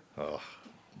 because it's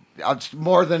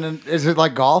more than, is it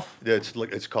like golf?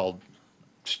 It's called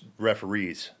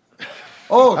referees.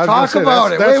 Oh, I was talk gonna say,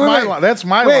 about it. that's Wait, my wait. line. That's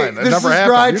my Wait, line. That this never is happened.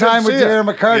 Dry You didn't Time with see it.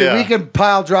 Darren McCarty. Yeah. We can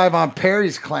pile drive on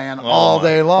Perry's Clan all my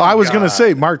day long. I was going to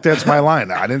say, Mark, that's my line.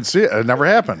 I didn't see it. It never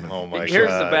happened. Oh my Here's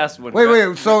God. the best one.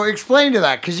 Wait. So explain to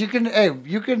that, because you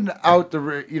can out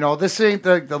the, this ain't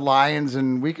the Lions,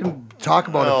 and we can talk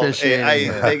about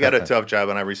officiating. They got a tough job,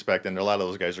 and I respect them. A lot of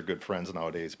those guys are good friends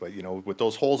nowadays. But with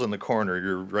those holes in the corner,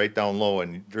 you're right down low,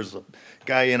 and there's a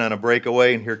guy in on a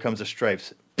breakaway, and here comes the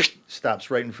stripes.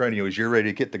 Stops right in front of you as you're ready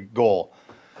to get the goal.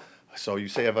 So you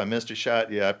say, have I missed a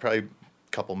shot? Yeah, probably a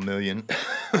couple million.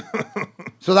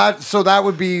 So that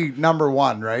would be number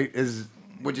one, right?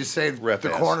 Would you say Ref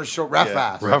the ass. corner show ref Yeah,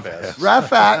 ass? ref ass.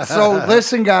 Ref ass. So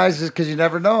listen, guys, because you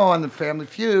never know on the Family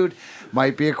Feud,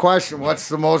 might be a question. What's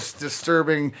the most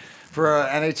disturbing for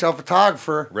an NHL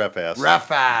photographer? Ref ass.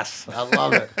 Ref ass. I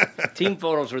love it. Team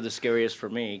photos were the scariest for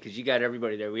me because you got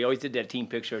everybody there. We always did that team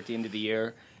picture at the end of the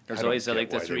year. There's I don't always get like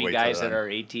the why they three wait guys till that then. are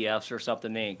ATFs or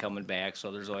something. They ain't coming back.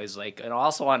 So there's always and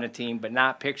also on the team, but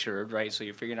not pictured, right? So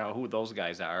you're figuring out who those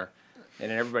guys are. And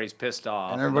then everybody's pissed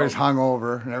off. And everybody's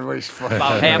hungover, and everybody's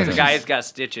About half the guys got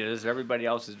stitches. Everybody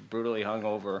else is brutally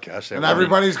hungover. Gosh, and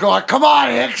everybody's going, "Come on,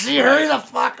 Hicksy, hurry the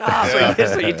fuck up!"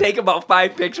 So you take about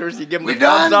 5 pictures, you give them We the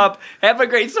thumbs done? up, have a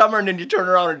great summer, and then you turn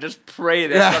around and just pray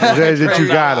that Yeah. something That you turns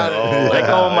got out. it. Like,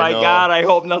 oh I my know. God, I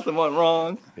hope nothing went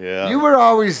wrong. Yeah. You were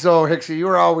always Hicksy. You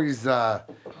were always I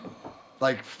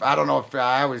don't know if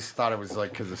I always thought it was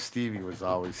because of Stevie was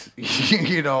always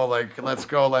let's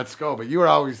go. But you were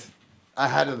always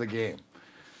ahead of the game.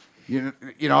 Not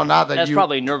that That's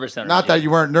probably nervous energy. not that you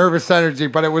weren't nervous energy,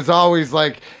 but it was always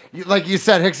like you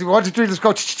said, Hicksy, 1, 2, 3, let's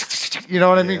go. You know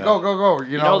what I mean? Yeah. Go.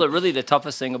 You know, the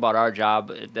toughest thing about our job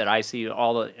that I see in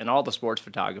all the sports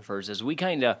photographers is we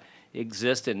kind of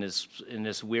exist in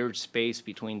this weird space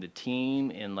between the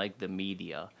team and the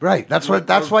media. Right. That's We're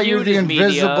why you're viewed the as media,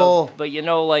 invisible. but in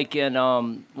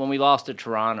when we lost to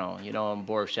Toronto, and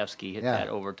Borishevsky hit that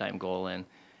overtime goal in.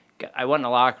 I went in the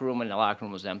locker room, and the locker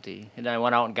room was empty. And then I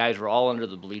went out, and guys were all under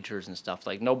the bleachers and stuff.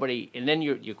 Nobody. And then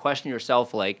you question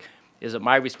yourself, is it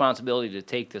my responsibility to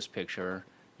take this picture?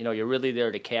 You're really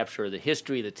there to capture the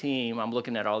history of the team. I'm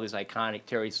looking at all these iconic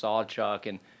Terry Sawchuk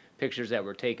and pictures that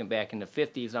were taken back in the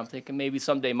 50s. I'm thinking maybe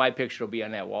someday my picture will be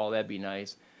on that wall. That'd be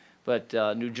nice. But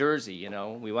New Jersey,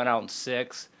 we went out in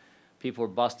 6. People were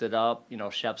busted up.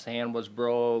 Shep's hand was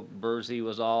broke. Bursey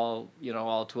was all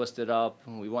twisted up.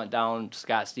 And we went down.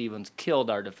 Scott Stevens killed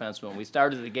our defenseman. We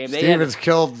started the game. Stevens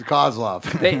killed Kozlov.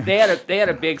 They had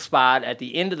a big spot at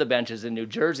the end of the benches in New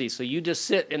Jersey. So you just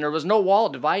sit, and there was no wall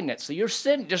dividing it. So you're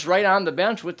sitting just right on the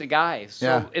bench with the guys.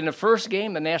 So in the first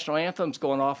game, the national anthem's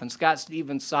going off, and Scott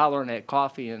Stevens hollering at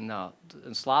Coffee and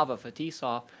Slava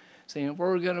Fetisov, saying,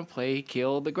 "We're gonna play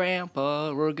Kill the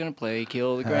Grandpa. We're gonna play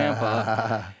Kill the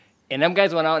Grandpa." And them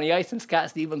guys went out on the ice, and Scott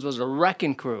Stevens was a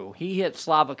wrecking crew. He hit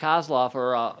Slava Kozlov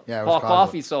or Paul Kozlov.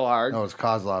 Coffey so hard. No, it was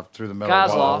Kozlov through the middle.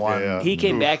 Kozlov, One. Yeah. he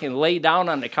came back and laid down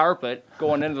on the carpet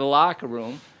going into the locker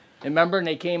room. And remember, and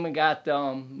they came and got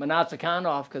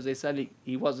Manatsakanov because they said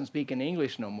he wasn't speaking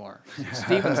English no more.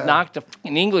 Stevens knocked the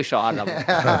fucking English out of him.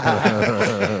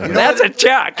 That's a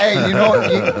check.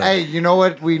 Hey, you know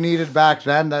what we needed back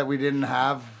then that we didn't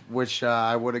have, which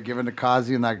I would have given to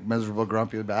Kazi and that miserable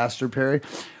grumpy bastard Perry?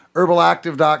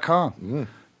 Herbalactive.com.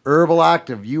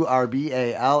 Herbalactive,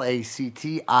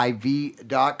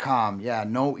 URBALACTIV.com. Yeah,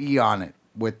 no E on it.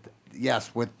 With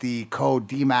the code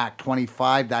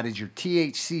DMAC25, that is your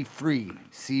THC-free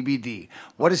CBD.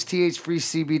 What is THC-free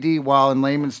CBD? Well, in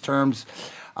layman's terms,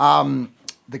 the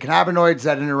cannabinoids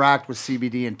that interact with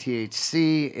CBD and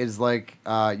THC is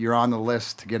you're on the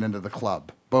list to get into the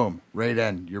club. Boom, right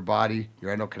in. Your body,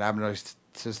 your endocannabinoid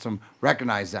system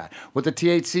recognize that. With the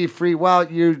THC free, well,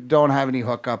 you don't have any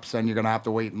hookups and you're going to have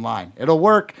to wait in line. It'll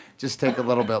work, just take a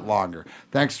little bit longer.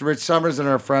 Thanks to Rich Summers and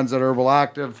our friends at Herbal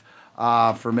Active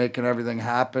for making everything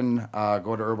happen.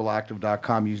 Go to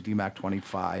herbalactive.com, use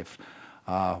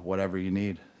DMAC25, whatever you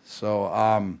need.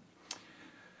 So,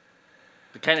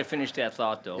 To kind of finish that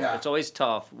thought, though, Yeah. it's always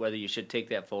tough whether you should take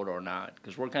that photo or not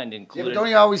because we're kind of yeah, included. but don't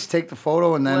you always take the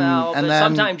photo and then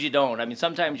sometimes you don't. I mean,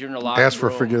 sometimes you're in a locker Ask for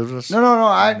room. forgiveness.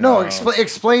 No.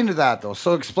 Explain to that though.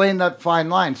 So explain that fine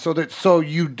line. So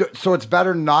it's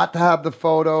better not to have the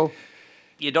photo.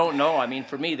 you don't know. I mean,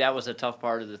 for me, that was a tough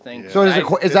part of the thing. So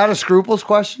is that a scruples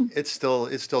question? It's still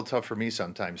tough for me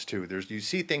sometimes too. You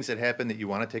see things that happen that you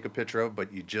want to take a picture of,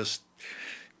 but you just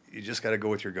got to go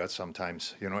with your gut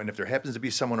sometimes, you know. And if there happens to be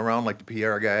someone around, like the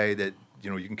PR guy, that you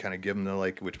know you can kind of give them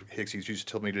the which Hicksy's used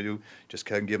to tell me to do, just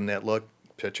kind of give them that look,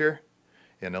 picture,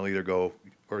 and they'll either go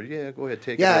or go ahead,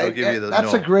 take it. Or I'll give you the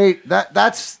that's no. a great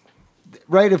that's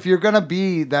right. If you're gonna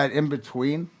be that in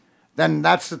between, then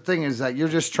that's the thing, is that you're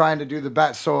just trying to do the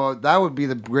best. So that would be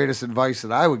the greatest advice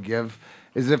that I would give,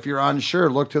 is if you're unsure,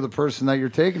 look to the person that you're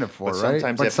taking it for, But right?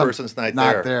 sometimes that person's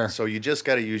not there. So you just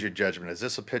got to use your judgment. Is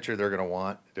this a picture they're going to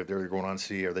want? If they're going on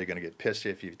see, are they going to get pissed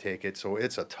if you take it? So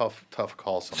it's a tough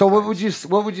call sometimes. So what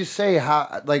would you say,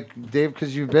 how, like, Dave,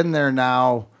 because you've been there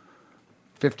now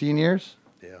 15 years?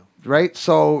 Yeah. Right?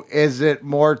 So does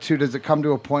it come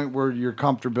to a point where your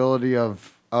comfortability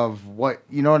of what,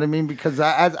 you know what I mean? Because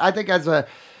I think the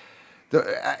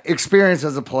experience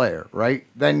as a player, right?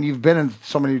 Then you've been in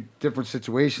so many different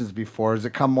situations before. Does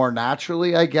it come more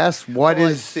naturally, I guess?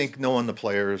 I think knowing the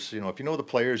players, you know, if you know the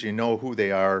players, you know who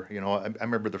they are. You know, I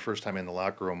remember the first time in the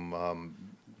locker room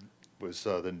was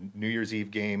the New Year's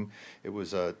Eve game. It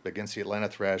was against the Atlanta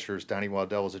Thrashers. Donnie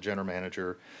Waddell was the general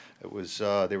manager. It was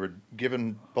they were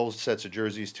giving both sets of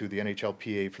jerseys to the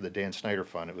NHLPA for the Dan Snyder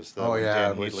Fund. It was Dan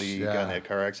Heatley got in that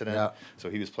car accident. Yeah.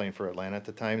 So he was playing for Atlanta at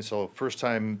the time. So first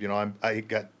time, you know, I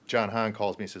got John Hahn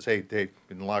calls me and says, hey,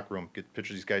 in the locker room, get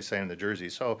pictures of these guys signing the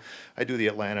jerseys. So I do the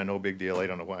Atlanta, no big deal. I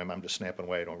don't know why. I'm just snapping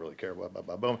away. I don't really care. Blah, blah,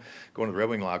 blah, boom. Go into the Red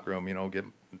Wing locker room, you know, get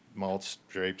malts,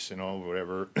 drapes, you know,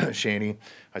 whatever, Shanny.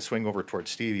 I swing over towards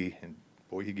Stevie, and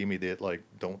boy, he gave me that, like,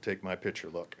 don't take my picture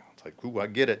look. It's like, ooh, I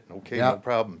get it. Okay, no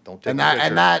problem. Don't take my picture.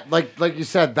 And that, like you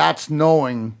said, that's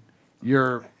knowing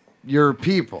your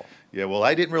people. Yeah, well,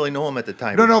 I didn't really know him at the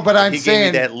time. No, but I'm he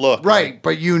saying, gave me that look. Right,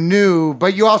 but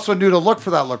you also knew to look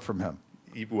for that look from him.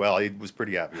 Well, it was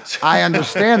pretty obvious. I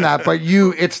understand that, but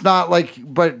it's not like,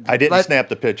 but I didn't snap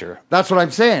the picture. That's what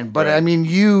I'm saying. But Right. I mean,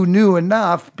 you knew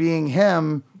enough, being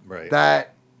him, Right.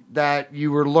 that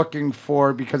you were looking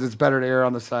for, because it's better to err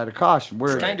on the side of caution.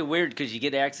 It's kind of weird because you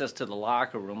get access to the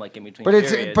locker room, like in between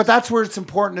periods. But that's where it's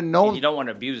important to know. And you don't want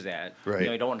to abuse that. Right. You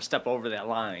know, you don't want to step over that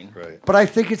line. Right. But I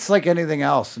think it's like anything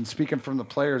else. And speaking from the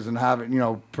players and having, you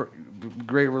know,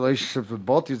 great relationships with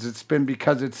both of you, it's been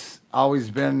because it's always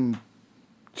been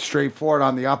straightforward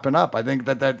on the up and up. I think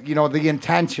that you know, the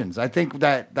intentions. I think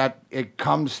that it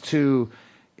comes to,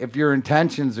 if your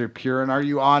intentions are pure, and are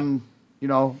you on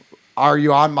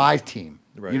my team?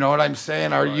 Right. You know what I'm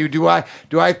saying?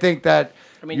 Do I think that?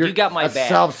 I mean, you got my back.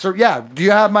 Do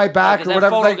you have my back Is or that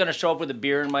whatever? photo Like, going to show up with a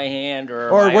beer in my hand,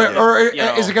 or you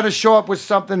know, is it going to show up with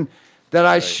something that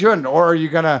I shouldn't, or are you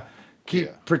going to keep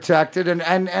protected?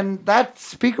 And that,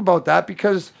 speak about that,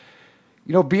 because,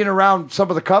 you know, being around some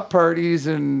of the cup parties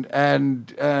and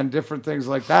different things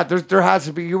like that, there has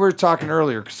to be. You were talking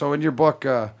earlier, so in your book,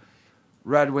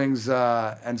 Red Wings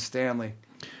and Stanley.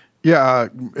 Yeah,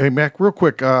 hey Mac, real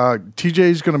quick.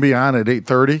 TJ's going to be on at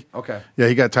 8:30. Okay. Yeah,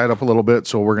 he got tied up a little bit,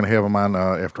 so we're going to have him on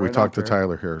after we Right talk on, to Terry.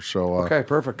 Tyler here. So Okay,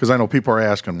 perfect. Because I know people are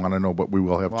asking, want to know, but we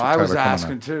will have. Well, Tyler I was coming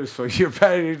asking on. too, so you're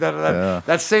better.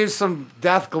 That saves some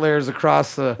death glares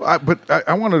across the. But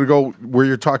I wanted to go where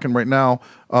you're talking right now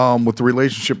with the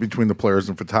relationship between the players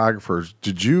and photographers.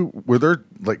 Were there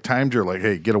like times you're like,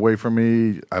 hey, get away from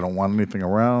me, I don't want anything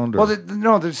around? Or?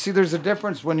 Well, there's a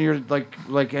difference when you're like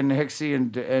and Hicksy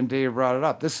and Dave brought it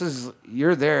up.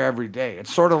 You're there every day.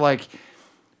 It's sort of like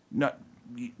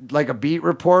a beat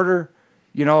reporter,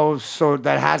 you know, so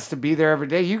that has to be there every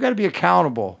day. You got to be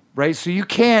accountable, right? So you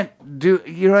can't do,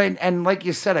 you know, and like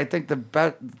you said, I think the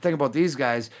best thing about these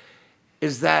guys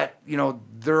is that, you know,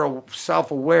 they're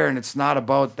self-aware, and it's not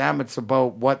about them, it's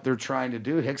about what they're trying to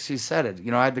do. Hicksy said it, you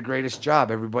know, I had the greatest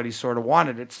job. Everybody sort of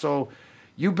wanted it. So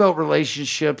you built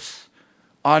relationships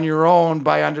on your own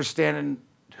by understanding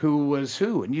who was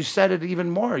who. And you said it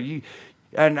even more.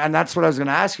 And that's what I was going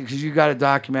to ask you, because you got it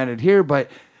documented here,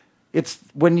 but it's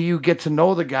when you get to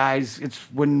know the guys, it's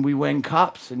when we win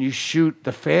cups and you shoot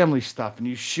the family stuff and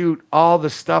you shoot all the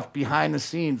stuff behind the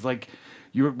scenes. Like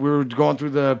we were going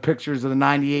through the pictures of the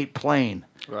 98 plane.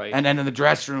 Right. And then in the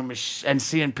dressing room and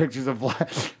seeing pictures of,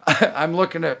 I'm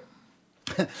looking at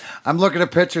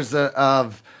pictures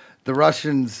of the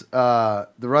Russians, the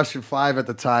Russian 5 at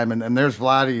the time, and there's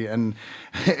Vladdy, and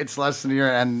it's less than a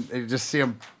year, and you just see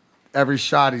him every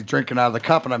shot he's drinking out of the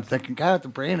cup, and I'm thinking, God, with the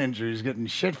brain injury, he's getting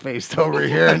shit-faced over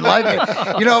here, and like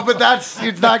it, you know, but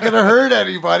it's not going to hurt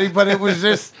anybody, but it was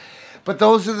just, but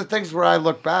those are the things where I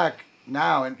look back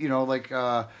now, and, you know, like,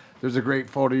 there's a great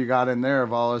photo you got in there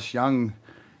of all us young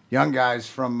guys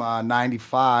from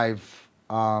 95,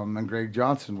 and Greg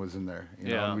Johnson was in there. You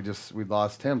know, Yeah. and we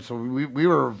lost him. So we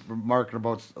were remarking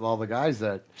about all the guys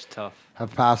that It's tough.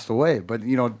 have passed away. But,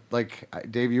 you know, like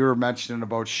Dave, you were mentioning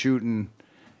about shooting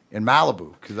in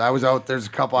Malibu because I was out. There's a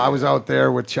couple. I was out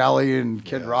there with Chelly and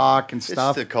Kid Rock and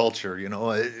stuff. It's the culture, you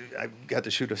know. I got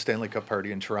to shoot a Stanley Cup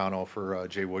party in Toronto for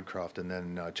Jay Woodcroft, and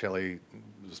then Chelly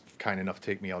was kind enough to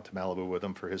take me out to Malibu with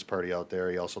him for his party out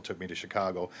there. He also took me to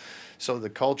Chicago. So the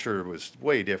culture was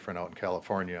way different out in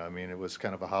California. I mean, it was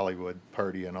kind of a Hollywood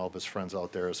party and all of his friends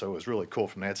out there. So it was really cool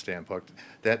from that standpoint.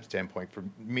 For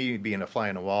me being a fly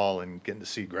on the wall and getting to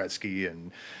see Gretzky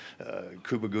and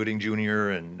Cuba Gooding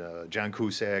Jr. and John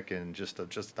Cusack and just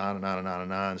on and on and on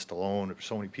and on. Stallone. There were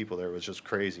so many people there. It was just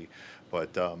crazy.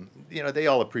 But, you know, they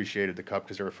all appreciated the cup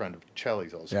because they're a friend of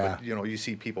Chelly's also. Yeah. But, you know, you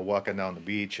see people walking down the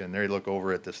beach and they look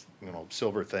over at this, you know,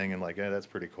 silver thing and like, that's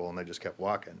pretty cool. And they just kept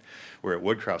walking. We're at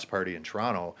Woodcroft's party in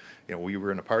Toronto. You know, we were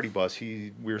in a party bus.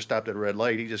 We were stopped at a red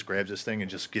light. He just grabs this thing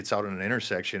and just gets out in an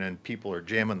intersection and people are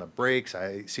jamming the brakes.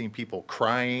 I seen people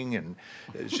crying and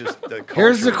it's just the culture.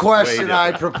 Here's the is way question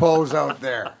I different. propose out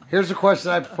there. Here's the question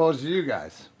I propose to you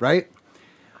guys, right?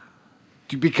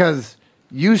 Because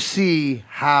you see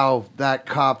how that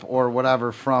cup or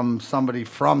whatever from somebody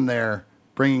from there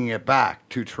bringing it back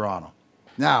to Toronto.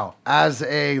 Now, as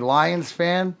a Lions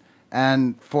fan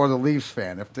and for the Leafs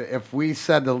fan, if we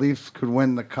said the Leafs could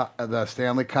win the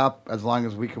Stanley Cup as long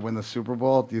as we could win the Super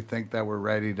Bowl, do you think that we're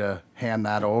ready to hand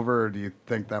that over, or do you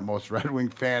think that most Red Wing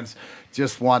fans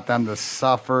just want them to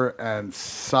suffer and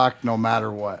suck no matter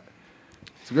what?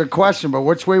 It's a good question, but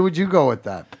which way would you go with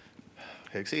that?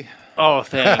 Hixie? Oh,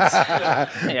 thanks. Yeah,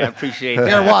 I appreciate that.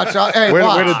 Here, watch. Hey, Way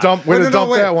watch. to dump Wait,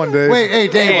 that one, Dave. Wait, hey,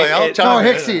 Dave. Hey, I'll no, chime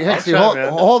in. Hixie, I'll chime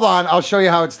in. hold on. I'll show you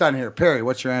how it's done here. Perry,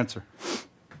 what's your answer?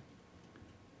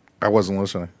 I wasn't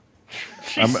listening.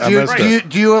 I missed it.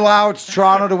 Do you allow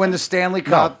Toronto to win the Stanley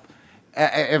Cup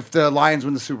if the Lions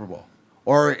win the Super Bowl,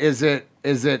 or is it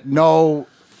no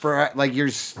for like you're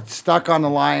stuck on the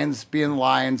Lions being the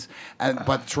Lions,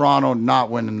 but Toronto not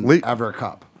winning ever a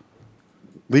cup?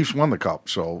 Leafs won the cup,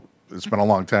 so it's been a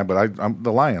long time. But I'm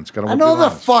the Lions. Got to I win know the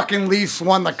Lions. fucking Leafs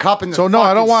won the cup in the So, no,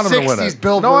 I don't want 'em to win 60s, it.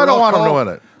 Bill No, I don't want 'em to Barocco.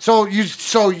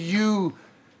 win it.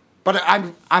 But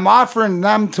I'm offering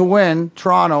them to win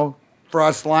Toronto for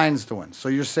us Lions to win. So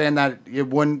you're saying that it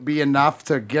wouldn't be enough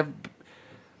to give?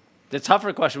 The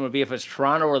tougher question would be if it's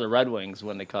Toronto or the Red Wings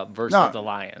win the cup versus No. the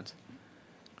Lions.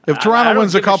 If I Toronto don't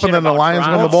wins the give a cup shit and then the about Lions win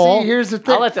Toronto. the ball, See, here's the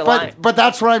thing. I'll let the Lions- But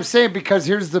that's what I'm saying because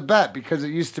here's the bet because it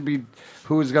used to be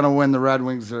who was going to win the Red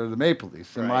Wings or the Maple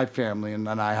Leafs in my family, and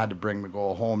then I had to bring the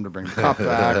goal home to bring the cup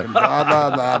back and blah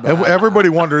blah blah. blah. and everybody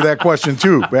wondered that question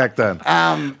too back then.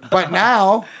 But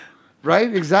now,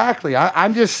 right? Exactly.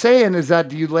 I'm just saying is that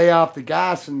do you lay off the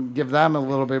gas and give them a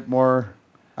little bit more?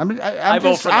 I mean, I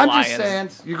vote for the I'm Lions. just saying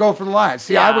you go for the Lions.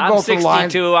 See, Yeah, I would I'm go for the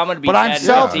Lions. 62. I'm gonna be but I'm dead in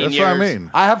selfish. 15 That's what I years.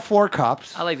 mean. I have 4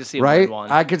 cups. I like to see them right. win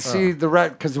one. I could see the Red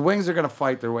because the Wings are going to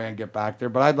fight their way and get back there,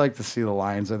 but I'd like to see the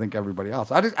Lions. I think everybody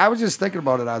else. I was just thinking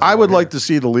about it. As I we would were like here. to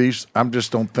see the Leafs. I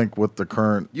just don't think with the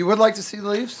current. You would like to see the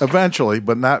Leafs. Eventually,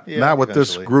 but not with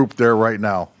this eventually. group there right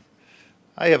now.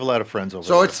 I have a lot of friends over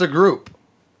So there. it's the group.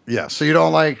 Yes. So you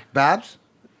don't like Babs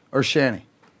or Shanny?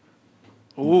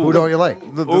 Who don't you like?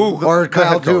 Or Kyle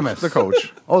head coach, Dumas? the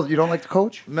coach. Oh, you don't like the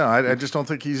coach? No, I just don't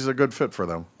think he's a good fit for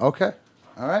them. Okay.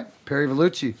 All right. Perry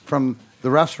Vellucci from the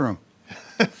refs room.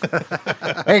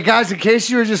 Hey, guys, in case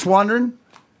you were just wondering,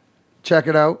 check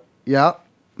it out. Yeah.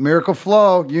 Miracle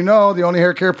Flow. You know, the only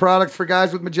hair care product for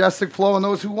guys with majestic flow and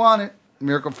those who want it.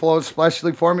 Miracle Flow is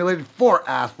specially formulated for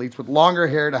athletes with longer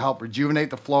hair to help rejuvenate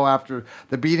the flow after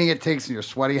the beating it takes in your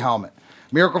sweaty helmet.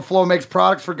 Miracle Flow makes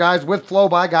products for guys with flow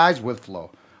by guys with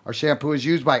flow. Our shampoo is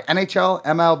used by NHL,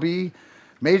 MLB,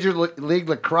 Major League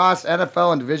Lacrosse,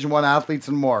 NFL, and Division I athletes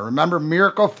and more. Remember,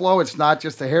 Miracle Flow, it's not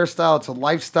just a hairstyle, it's a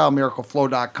lifestyle.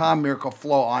 MiracleFlow.com, Miracle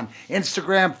Flow on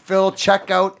Instagram. Phil,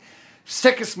 check out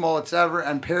sickest mullets ever.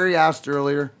 And Perry asked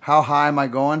earlier, how high am I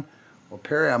going? Well,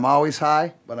 Perry, I'm always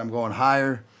high, but I'm going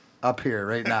higher up here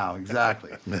right now.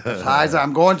 Exactly. As high as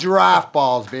I'm going giraffe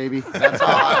balls, baby. That's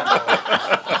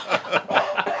how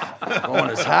I'm going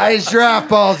as high as giraffe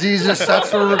balls, Jesus.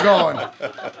 That's where we're going.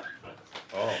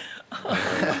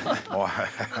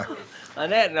 On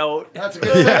that note, That's a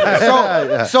good thing.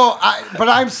 But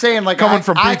I'm saying, like, Coming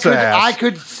from Pizza Ass. I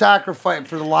could sacrifice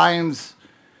for the Lions,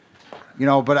 you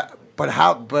know, but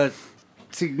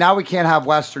see, now we can't have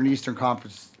Western Eastern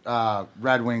Conference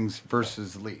Red Wings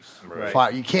versus the Leafs.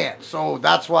 Right. You can't. So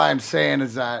that's why I'm saying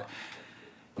is that,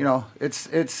 you know,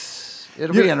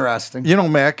 it'll be interesting. You know,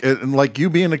 Mac, and like you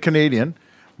being a Canadian,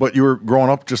 but you were growing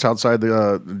up just outside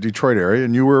the Detroit area,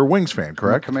 and you were a Wings fan,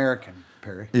 correct? American.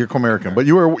 Perry. You're Comerican, but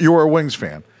you were a Wings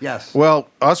fan. Yes. Well,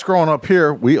 us growing up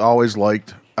here, we always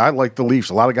I liked the Leafs.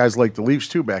 A lot of guys liked the Leafs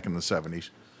too back in the 70s.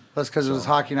 That's because it was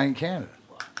Hockey Night in Canada.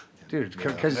 Dude,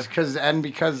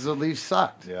 because the Leafs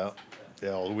sucked. Yeah. Yeah,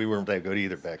 well, we weren't that good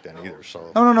either back then either.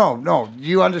 So No.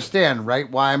 You understand, right,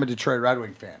 why I'm a Detroit Red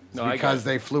Wing fan. It's No, I because get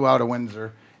it. they flew out of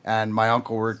Windsor, and my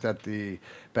uncle worked at the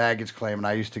baggage claim, and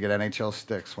I used to get NHL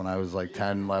sticks when I was like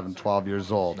 10, 11, 12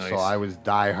 years old. So Nice. I was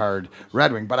diehard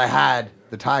Red Wing, but I had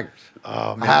the Tigers.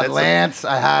 Oh, man, I had that's Lance,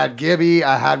 I had Gibby,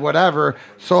 I had whatever.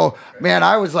 So, man,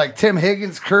 I was like Tim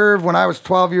Higgins curve when I was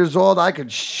 12 years old. I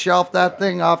could shelf that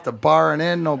thing off the bar and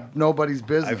in, nobody's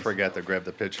business. I forgot to grab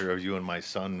the picture of you and my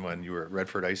son when you were at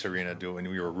Redford Ice Arena when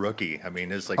you were a rookie. I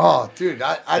mean, it's like Oh, dude,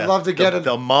 I'd love to get it.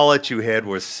 The mullet you had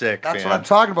was sick. That's man. what I'm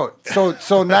talking about.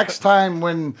 So next time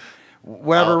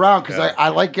whenever around, because yeah. I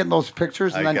like getting those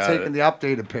pictures and I then got taking it. the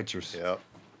updated pictures. Yep.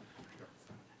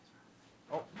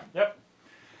 Yep.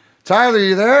 Tyler,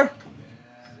 you there?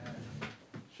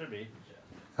 Should be.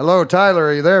 Hello, Tyler.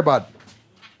 Are you there, bud?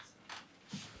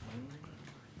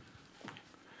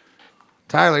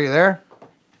 Tyler, you there?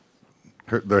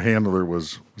 The handler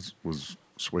was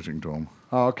switching to him.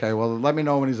 Oh, okay. Well, let me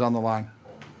know when he's on the line.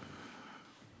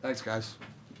 Thanks, guys.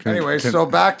 Anyway, can- so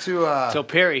back to So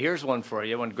Perry, here's one for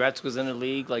you. When Gretz was in the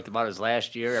league, like about his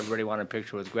last year, everybody wanted a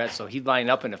picture with Gretz. So he'd line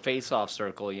up in a face-off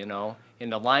circle, you know,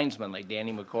 and the linesman like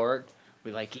Danny McCourt,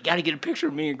 we like, you got to get a picture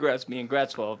of me and Gretz.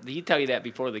 Well, he'd tell you that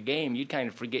before the game. You'd kind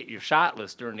of forget your shot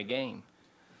list during the game.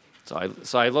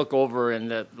 So I look over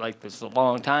and it's a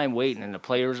long time waiting, and the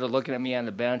players are looking at me on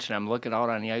the bench, and I'm looking out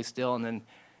on the ice still, and then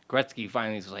Gretzky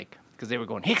finally was like, because they were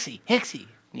going Hicksy,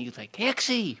 and he was like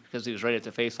Hicksy, because he was right at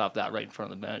the face-off dot right in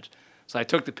front of the bench. So I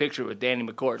took the picture with Danny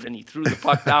McCourt, and he threw the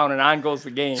puck down, and on goes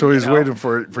the game. So he's you know? waiting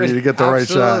for you to get the right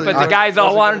shot. But the guys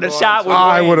all wanted a shot with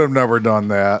I Wayne. would have never done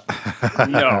that.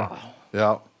 No.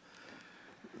 Yeah.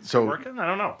 So Working? I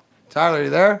don't know. Tyler, are you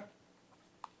there?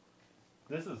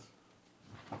 This is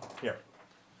here.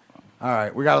 All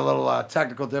right, we got a little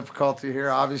technical difficulty here,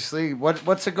 obviously.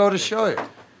 What's it go to show you?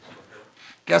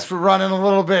 Guess we're running a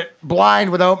little bit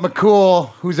blind without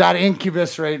McCool, who's at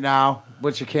Incubus right now,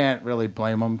 which you can't really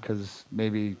blame him because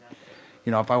maybe,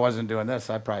 if I wasn't doing this,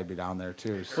 I'd probably be down there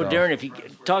too. So. Well, Darren, if you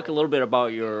talk a little bit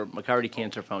about your McCarty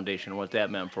Cancer Foundation, what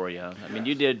that meant for you. I mean,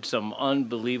 you did some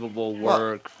unbelievable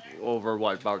work over,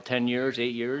 about 10 years,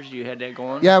 8 years you had that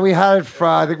going? Yeah, we had it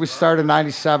I think we started in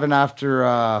 97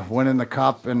 after winning the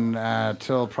Cup and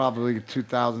till probably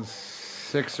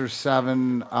 2006 or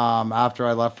 7 after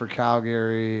I left for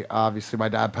Calgary. Obviously, my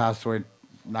dad passed away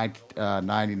in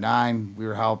 99. We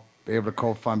were able to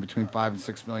co-fund between $5 and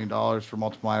 $6 million for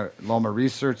multiple myeloma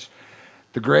research.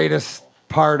 The greatest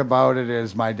part about it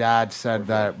is my dad said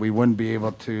that we wouldn't be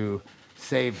able to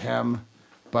save him,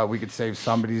 but we could save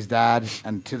somebody's dad.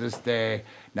 And to this day,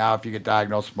 now if you get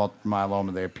diagnosed with multiple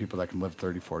myeloma, they have people that can live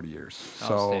 30, 40 years.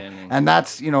 So, Outstanding. and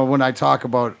that's, when I talk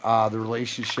about the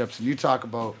relationships and you talk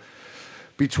about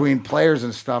between players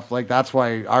and stuff, like that's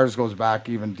why ours goes back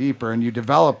even deeper. And you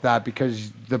develop that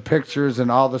because the pictures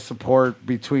and all the support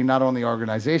between not only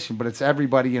organization, but it's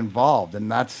everybody involved.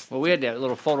 And that's, Well, we had that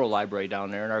little photo library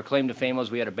down there, and our claim to fame was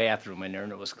we had a bathroom in there,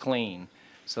 and it was clean.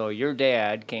 So your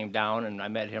dad came down, and I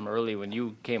met him early when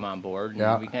you came on board, and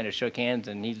Yeah. we kind of shook hands,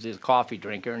 and he's a coffee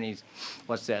drinker, and he's,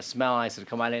 what's that smell? I said,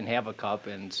 come on in and have a cup.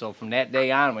 And so from that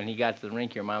day on, when he got to the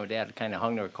rink, your mom and dad kind of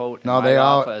hung their coat in my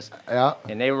office. Yeah.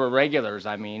 And they were regulars.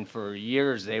 I mean, for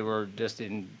years, they were just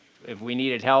if we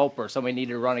needed help or somebody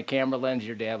needed to run a camera lens,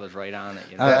 your dad was right on it.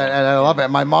 You know? And I love it.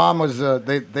 My mom was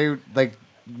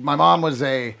my mom was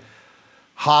a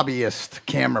hobbyist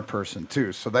camera person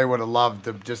too, so they would have loved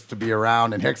to be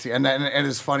around. And Hicksy, and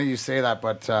it's funny you say that,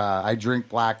 but I drink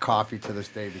black coffee to this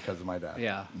day because of my dad.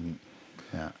 Yeah.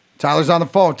 Yeah. Tyler's on the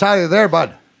phone. Tyler, you there,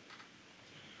 bud?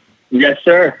 Yes,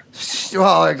 sir.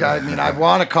 Well, I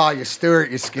want to call you Stuart,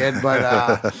 you skid,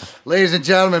 but ladies and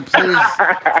gentlemen,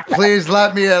 please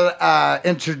let me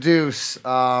introduce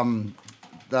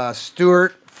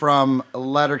Stuart from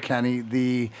Letterkenny,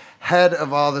 the head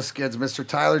of all the skids, Mr.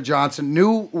 Tyler Johnson,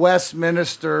 New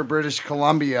Westminster, British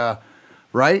Columbia,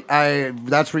 right?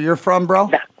 That's where you're from, bro?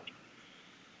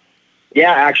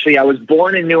 Yeah, actually, I was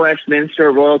born in New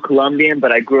Westminster, Royal Columbian,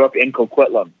 but I grew up in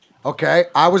Coquitlam. Okay,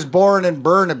 I was born in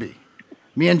Burnaby.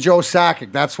 Me and Joe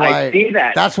Sakic. That's why. I see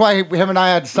that. That's why him and I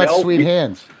had such sweet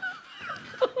hands.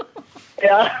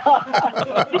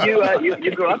 Yeah. Did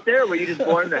you grew up there, or were you just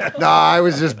born there? No, I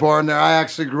was just born there. I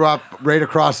actually grew up right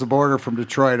across the border from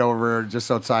Detroit, over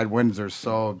just outside Windsor.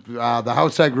 So the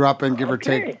house I grew up in, give or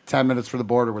take 10 minutes from the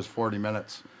border, was 40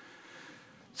 minutes.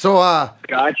 So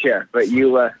Gotcha. But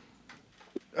you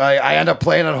I end up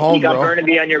playing at home, You got bro.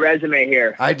 Burnaby on your resume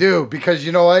here. I do, because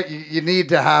you know what? You need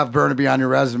to have Burnaby on your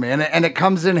resume. And it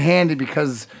comes in handy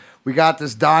because we got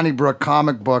this Donnybrook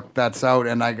comic book that's out,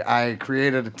 and I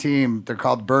created a team. They're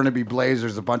called Burnaby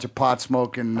Blazers, a bunch of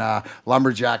pot-smoking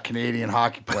lumberjack Canadian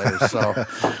hockey players. So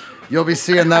you'll be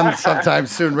seeing them sometime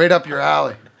soon, right up your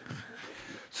alley.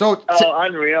 So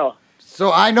unreal.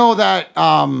 So I know that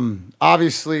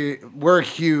obviously we're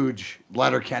huge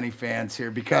Letterkenny fans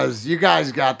here because you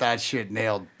guys got that shit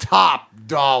nailed top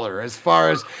dollar as far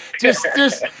as just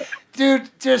the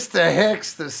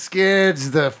Hicks, the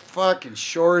Skids, the fucking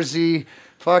Shoresy,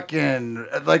 fucking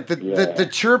like the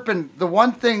chirping. The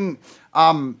one thing,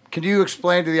 can you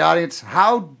explain to the audience,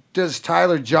 how does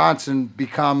Tyler Johnson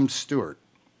become Stuart?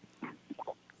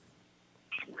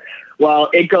 Well,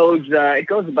 it goes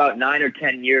about 9 or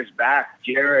 10 years back.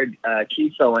 Jared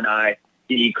Kiso and I,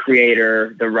 the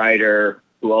creator, the writer,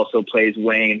 who also plays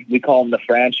Wayne, we call him the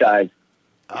franchise.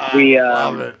 We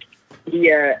love it.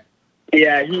 He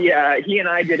and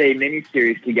I did a mini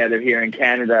series together here in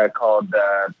Canada called.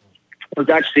 It was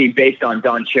actually based on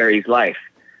Don Cherry's life,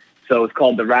 so it's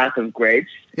called The Wrath of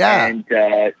Grapes. Yeah, and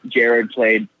Jared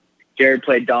played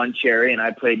Don Cherry, and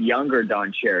I played younger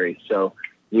Don Cherry. So.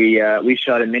 We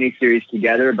shot a mini-series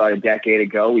together about a decade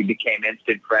ago. We became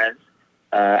instant friends.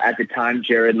 At the time,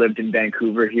 Jared lived in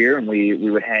Vancouver here, and we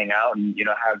would hang out and,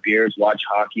 have beers, watch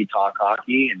hockey, talk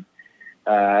hockey.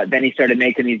 And then he started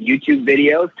making these YouTube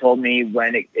videos, told me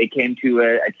when it came to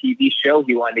a TV show,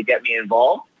 he wanted to get me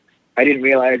involved. I didn't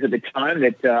realize at the time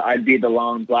that I'd be the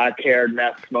long black-haired,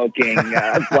 meth-smoking,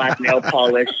 black nail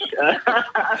polish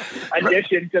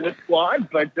addition to the squad.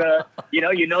 But you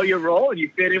know your role, and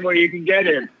you fit in where you can get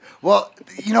in. Well,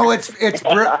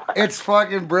 it's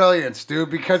fucking brilliance, dude.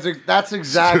 Because that's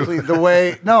exactly the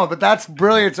way. No, but that's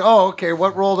brilliance. Oh, okay.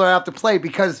 What role do I have to play?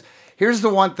 Because here's the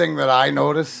one thing that I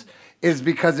notice is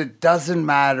because it doesn't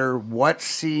matter what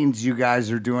scenes you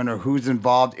guys are doing or who's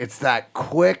involved. It's that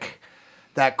quick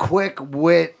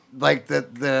wit, like the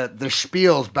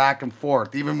spiels back and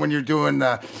forth. Even when you're doing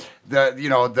the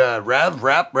rev,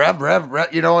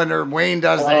 and Wayne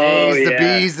does the A's, the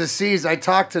B's, the C's. I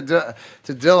talked to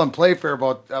Dylan Playfair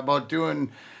about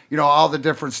doing, all the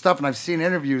different stuff, and I've seen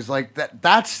interviews like that.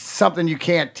 That's something you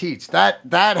can't teach. That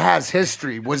has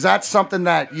history. Was that something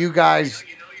that you guys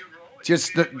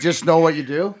just know what you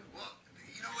do?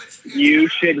 You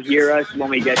should hear us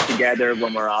when we get together,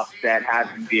 when we're off set,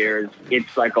 having beers.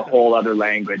 It's like a whole other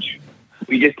language.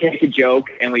 We just take a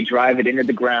joke and we drive it into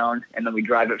the ground, and then we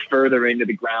drive it further into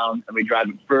the ground, and we drive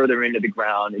it further into the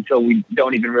ground until we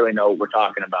don't even really know what we're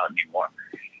talking about anymore.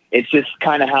 It's just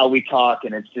kind of how we talk,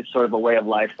 and it's just sort of a way of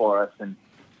life for us. And,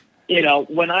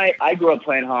 when I grew up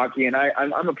playing hockey, and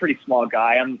I'm a pretty small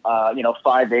guy. I'm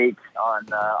 5'8"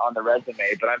 on the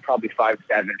resume, but I'm probably 5'7",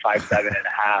 5'7 and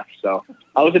a half. So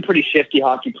I was a pretty shifty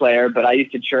hockey player, but I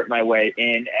used to chirp my way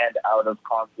in and out of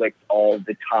conflict all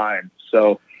the time.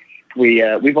 So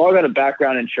we've all got a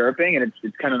background in chirping, and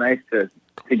it's kind of nice to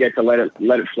get to let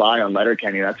it fly on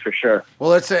Letterkenny. That's for sure.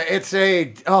 Well, and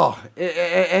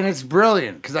it's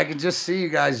brilliant because I can just see you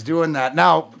guys doing that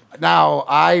now.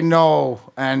 I know,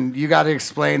 and you got to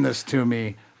explain this to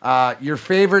me. Your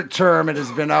favorite term, it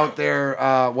has been out there,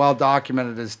 well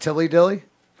documented, is tilly dilly,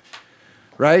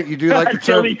 right? You do like the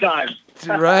term tilly time,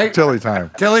 right? Tilly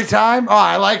time. Tilly time. Oh,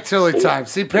 I like tilly time.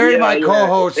 See, Perry, my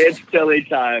co-host, it's tilly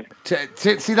time.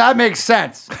 See, that makes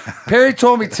sense. Perry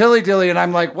told me tilly dilly, and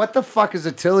I'm like, what the fuck is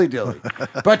a tilly dilly?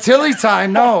 But tilly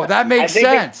time, no, that makes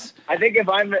sense. I think if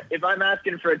I'm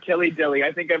asking for a tilly dilly,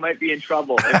 I think I might be in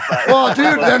trouble. Well,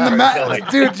 dude, then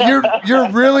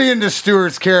you're really into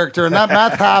Stuart's character, and that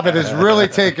meth habit is really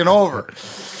taking over.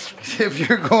 If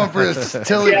you're going for a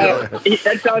tilly dilly,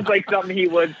 that sounds like something he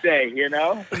would say.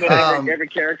 Every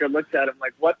character looks at him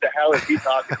like, "What the hell is he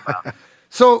talking about?"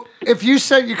 So if you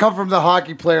said you come from the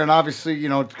hockey player and obviously,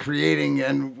 creating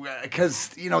and because,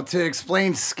 to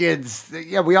explain skids,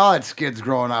 we all had skids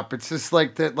growing up. It's just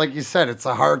like that, like you said, it's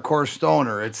a hardcore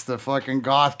stoner. It's the fucking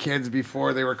goth kids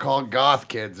before they were called goth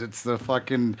kids. It's the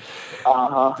fucking,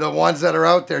 the ones that are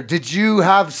out there. Did you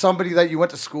have somebody that you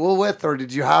went to school with, or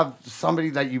did you have somebody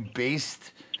that you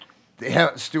based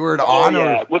Stuart on?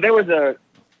 Yeah. Well,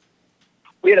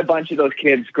 we had a bunch of those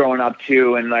kids growing up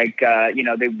too, and they'd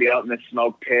be out in the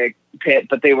smoke pit,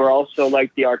 but they were also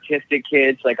like the artistic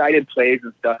kids. Like I did plays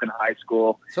and stuff in high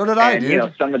school. So did I,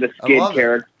 dude. Some of the skid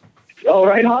characters. Oh,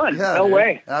 right on. Yeah, no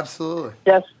way. Absolutely.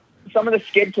 Yes. Some of the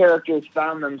skid characters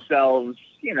found themselves,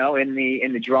 in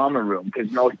the drama room because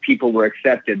most people were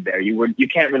accepted there. You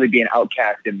can't really be an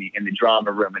outcast in the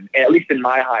drama room, and at least in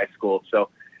my high school. So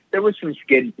there was some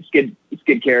skid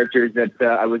characters that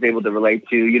I was able to relate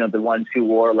to. You know, the ones who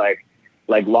wore like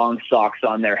long socks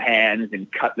on their hands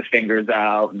and cut the fingers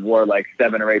out and wore like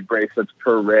 7 or 8 bracelets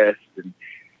per wrist, and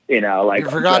you know, like you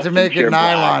forgot to make it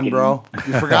nylon, bro.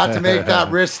 You forgot to make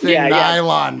that wrist thing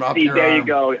nylon. Up See, your there arm. you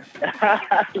go.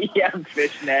 Yeah,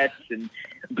 fishnets and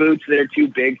boots that are too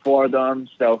big for them.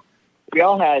 So we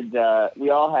all had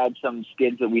some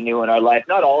skids that we knew in our life.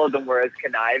 Not all of them were as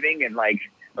conniving and like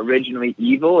originally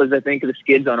evil as I think the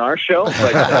skids on our show,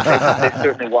 but they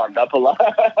certainly warmed up a lot.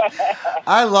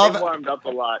 I love it. Warmed up a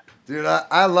lot, dude.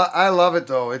 I love it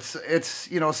though. It's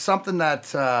you know, something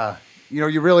that you know,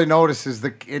 you really notice is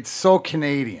it's so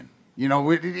Canadian. You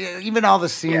know, even all the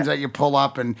scenes that you pull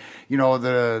up, and you know,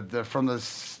 the from the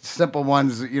simple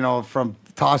ones, you know, from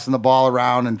tossing the ball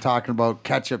around and talking about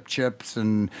ketchup chips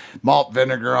and malt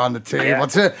vinegar on the table.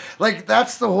 Like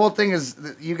that's the whole thing. Is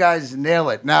that you guys nail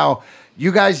it. Now,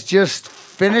 you guys just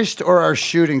finished or are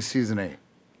shooting season 8,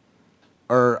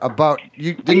 or about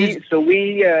you?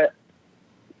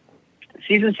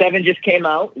 Season 7 just came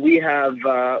out. We have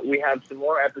some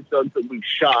more episodes that we've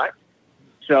shot.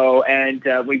 So, and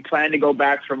we plan to go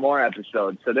back for more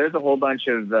episodes. So there's a whole bunch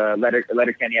of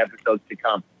Letterkenny episodes to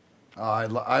come. Oh,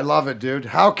 I love it, dude.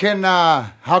 How can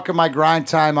my Grind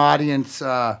Time audience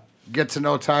get to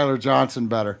know Tyler Johnson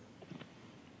better?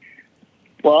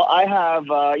 Well, I have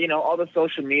all the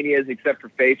social medias except for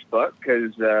Facebook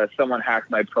because someone hacked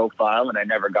my profile and I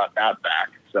never got that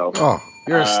back. So,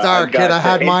 you're a star, kid. I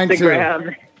had mine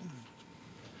too.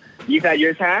 You've had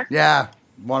yours hacked? Yeah,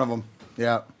 one of them.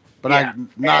 Yeah, but I'm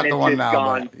not the one now.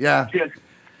 Gone. Yeah,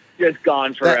 just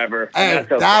gone forever.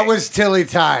 That was Tilly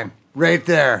time right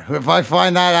there. If I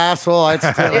find that asshole, it's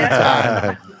Tilly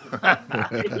time.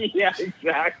 Yeah,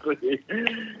 exactly.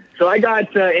 So I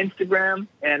got Instagram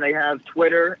and I have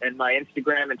Twitter, and my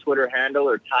Instagram and Twitter handle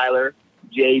are Tyler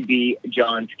JB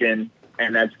Johnston,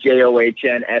 and that's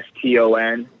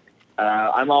JOHNSTON.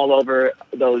 I'm all over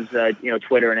those,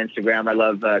 Twitter and Instagram. I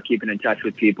love keeping in touch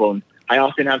with people. And I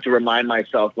often have to remind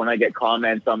myself when I get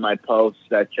comments on my posts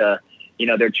that,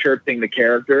 they're chirping the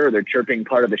character or they're chirping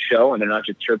part of the show and they're not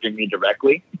just chirping me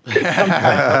directly.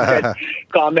 Sometimes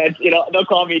comments, they'll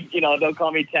call me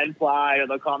 10-ply or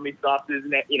they'll call me soft as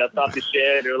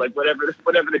shit or like whatever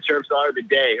the chirps are of the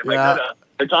day. I'm like, no.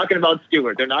 They're talking about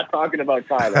Stewart. They're not talking about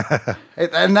Tyler.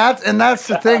 and that's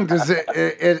the thing.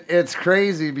 It's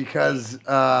crazy because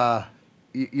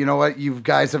you know what, you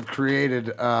guys have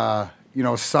created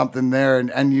something there,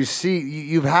 and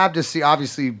you have to see,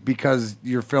 obviously, because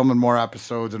you're filming more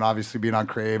episodes and obviously being on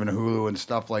Crave and Hulu and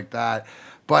stuff like that.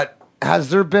 But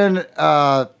has there been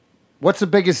what's the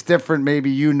biggest difference maybe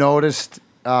you noticed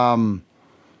from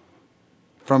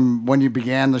when you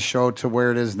began the show to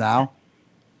where it is now?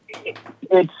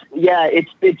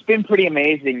 It's been pretty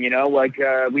amazing, like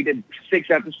we did 6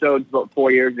 episodes about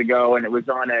 4 years ago, and it was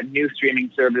on a new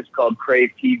streaming service called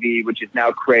Crave TV, which is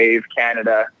now Crave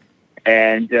Canada.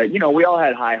 And, we all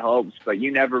had high hopes, but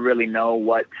you never really know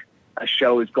what a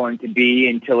show is going to be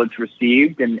until it's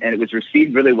received. And it was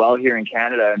received really well here in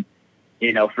Canada. And,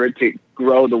 for it to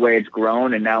grow the way it's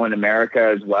grown and now in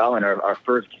America as well. And our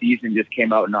first season just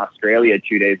came out in Australia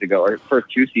 2 days ago. Our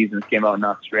first 2 seasons came out in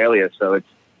Australia. So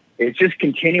it's just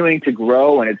continuing to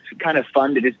grow, and it's kind of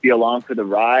fun to just be along for the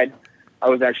ride. I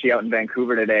was actually out in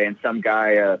Vancouver today, and some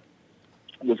guy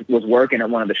was working at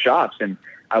one of the shops, and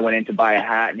I went in to buy a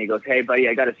hat, and he goes, "Hey, buddy,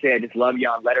 I got to say, I just love you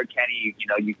on Letterkenny.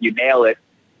 You nail it."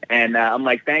 And I'm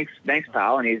like, "Thanks,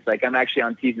 pal." And he's like, "I'm actually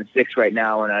on season 6 right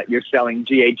now, and you're selling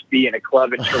GHB in a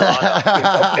club in Toronto." It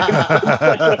was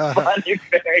such a funny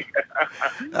thing.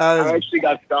 I actually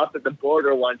got stopped at the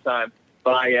border one time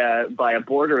by a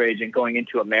border agent going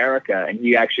into America, and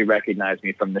he actually recognized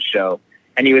me from the show.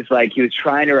 And he was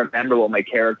trying to remember what my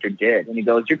character did, and he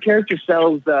goes, "Your character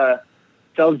sells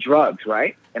drugs,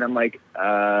 right?" And I'm like,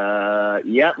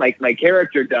 yeah, my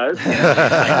character does.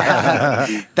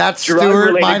 That's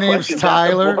Stewart. My name's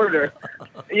Tyler.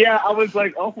 Yeah, I was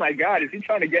like, oh my God, is he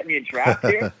trying to get me in trap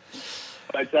here?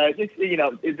 But just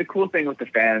it's the cool thing with the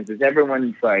fans is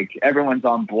everyone's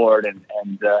on board, and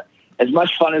as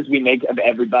much fun as we make of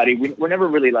everybody, we're never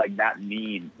really like that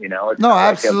mean, It's no,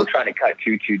 absolutely. We're trying to cut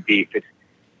too deep.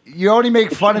 You only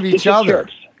make fun of each other.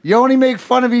 You only make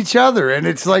fun of each other, and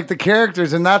it's like the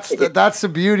characters, and that's the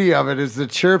beauty of it. Is the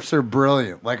chirps are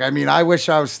brilliant. Like, I mean, I wish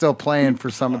I was still playing for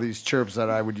some of these chirps that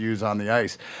I would use on the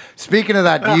ice. Speaking of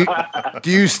that, do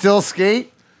you still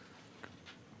skate?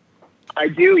 I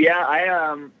do. Yeah,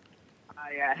 I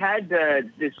had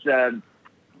this.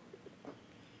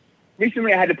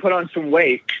 Recently, I had to put on some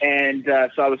weight, and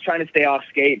so I was trying to stay off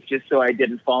skates just so I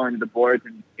didn't fall into the boards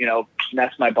and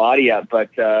mess my body up. But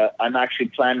I'm actually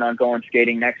planning on going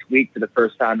skating next week for the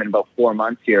first time in about 4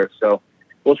 months here. So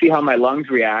we'll see how my lungs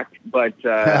react. But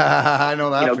I know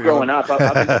that. Growing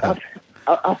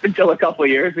up until a couple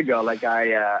of years ago, like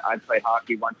I played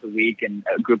hockey once a week, and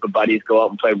a group of buddies go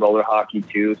out and play roller hockey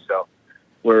too. So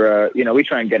we're we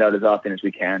try and get out as often as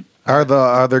we can. Are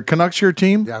the Canucks your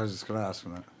team? Yeah, I was just going to ask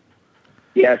him that.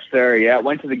 Yes, sir. Yeah,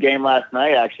 went to the game last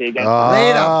night actually against.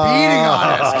 Laid a beating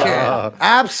on us, kid.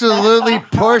 Absolutely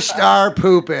pushed our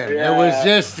poop in. Yeah. It was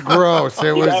just gross.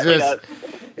 It was just.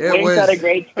 It was had a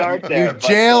great start there. You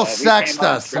jail sexed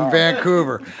us in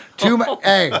Vancouver.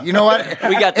 Hey, you know what?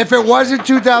 If it wasn't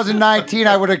 2019,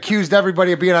 I would have accused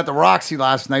everybody of being at the Roxy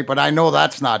last night, but I know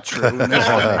that's not true in this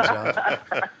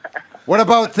NHL. What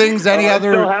about things? Any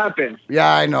other? Still happens.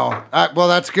 Yeah, I know. Well,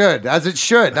 that's good, as it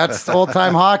should. That's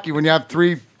old-time hockey. When you have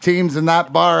 3 teams in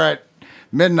that bar at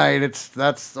midnight,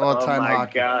 that's old-time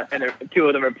hockey. Oh my God! And 2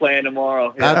 of them are playing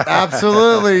tomorrow.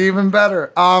 Absolutely, even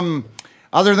better.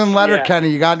 Other than Letterkenny,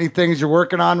 you got any things you're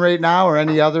working on right now, or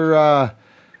any other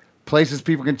places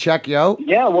people can check you out?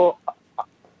 Yeah, well,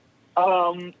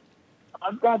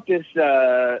 I've got this.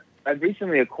 I've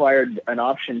recently acquired an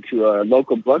option to a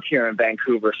local book here in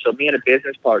Vancouver. So me and a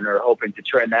business partner are hoping to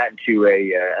turn that into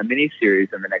a mini series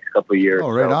in the next couple of years. Oh,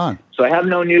 right on. So I have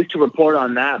no news to report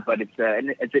on that, but it's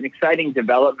an exciting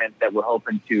development that we're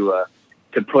hoping to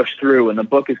push through. And the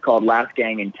book is called Last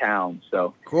Gang in Town.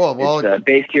 So cool. Well, it's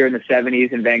based here in the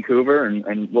 70s in Vancouver,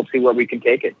 and we'll see where we can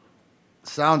take it.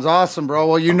 Sounds awesome, bro.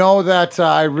 Well, you know that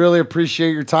I really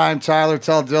appreciate your time, Tyler.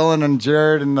 Tell Dylan and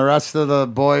Jared and the rest of the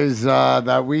boys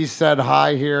that we said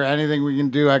hi here. Anything we can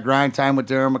do at Grind Time with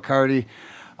Darren McCarty,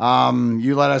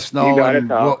 you let us know. You got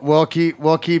and it,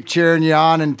 we'll keep cheering you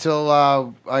on until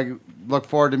I look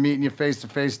forward to meeting you face to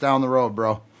face down the road,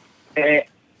 bro. Hey,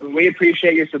 we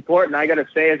appreciate your support, and I got to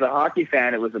say, as a hockey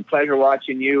fan, it was a pleasure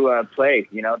watching you play.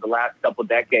 You know, the last couple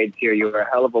decades here, you were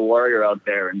a hell of a warrior out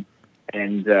there, and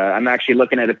I'm actually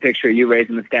looking at a picture of you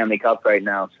raising the Stanley Cup right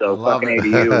now. So fucking A to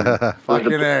you.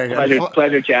 Fucking A.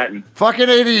 Pleasure chatting. Fucking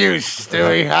A to you,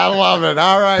 Stewie. I love it.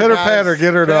 All right, Pitter guys. patter,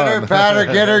 get her done. Pitter patter,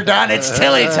 get her done. It's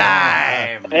Tilly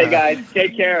time. Hey, guys,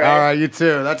 take care. All right, you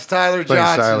too. That's Tyler Thanks,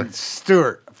 Johnson Tyler.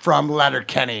 Stewart from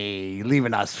Letterkenny,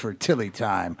 leaving us for Tilly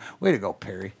time. Way to go,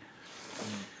 Perry.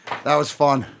 That was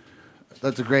fun.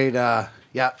 That's a great, and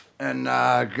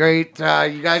great.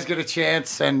 You guys get a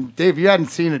chance. And Dave, you hadn't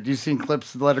seen it. You seen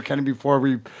clips of Letterkenny before?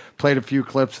 We played a few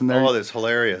clips in there. Oh, that's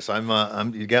hilarious!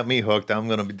 You got me hooked. I'm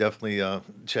going to be definitely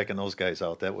checking those guys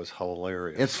out. That was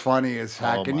hilarious. It's funny as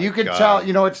heck, Oh and my you can God. tell.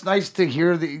 You know, it's nice to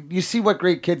hear you see what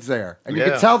great kids they are, and you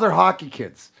Yeah. can tell they're hockey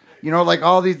kids. You know, like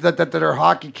all these that are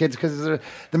hockey kids, because the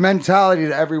mentality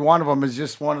to every one of them is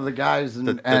just one of the guys, and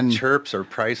The chirps are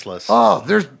priceless. oh,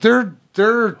 they're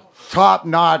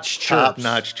top-notch chirps.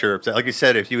 Top-notch chirps. Like you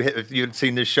said, if you'd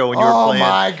seen this show when you were Oh playing,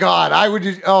 my God, I would.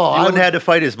 you wouldn't have had to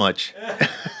fight as much.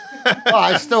 Well,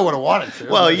 I still would have wanted to.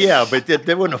 Well, yeah, but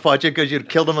they wouldn't have fought you because you'd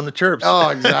killed them on the chirps. Oh,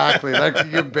 exactly.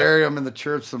 Like you bury them in the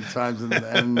church sometimes, and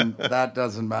that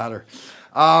doesn't matter.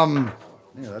 Yeah,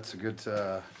 that's a good.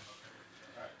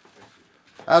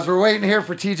 As we're waiting here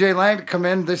for TJ Lang to come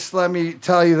in, let me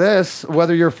tell you this.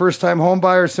 Whether you're a first-time home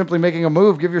buyer or simply making a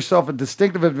move, give yourself a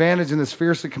distinctive advantage in this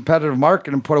fiercely competitive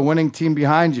market and put a winning team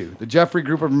behind you. The Jeffrey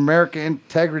Group of America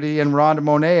Integrity and Rhonda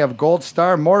Monet of Gold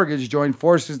Star Mortgage join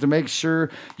forces to make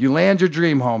sure you land your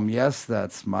dream home. Yes,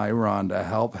 that's my Rhonda.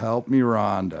 Help me,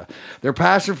 Rhonda. Their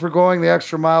passion for going the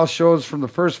extra mile shows from the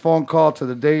first phone call to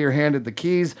the day you're handed the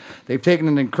keys. They've taken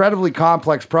an incredibly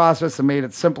complex process and made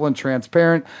it simple and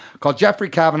transparent. Call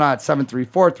Jeffrey Kavanaugh at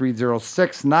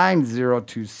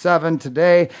 734-306-9027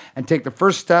 today and take the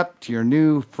first step to your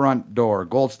new front door.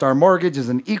 Gold Star Mortgage is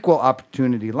an equal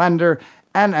opportunity lender,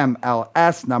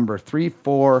 NMLS number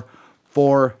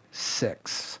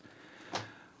 3446.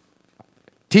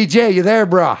 TJ, you there,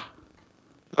 brah?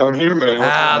 I'm here,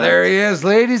 man. There he is,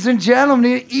 ladies and gentlemen,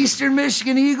 the Eastern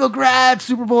Michigan Eagle grad,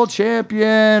 Super Bowl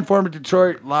champion, former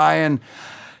Detroit Lion,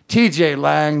 TJ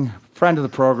Lang, friend of the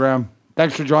program.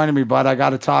 Thanks for joining me, bud. I got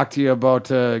to talk to you about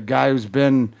a guy who's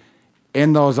been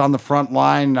in those on the front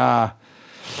line.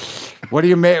 What do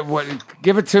you make?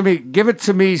 Give it to me. Give it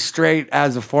to me straight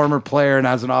as a former player and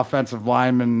as an offensive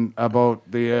lineman about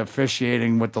the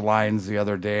officiating with the Lions the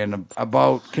other day, and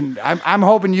about. I'm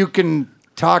hoping you can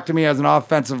talk to me as an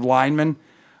offensive lineman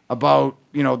about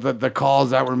the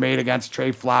calls that were made against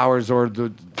Trey Flowers, or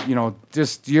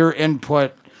just your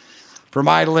input for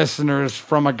my listeners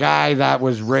from a guy that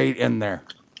was right in there.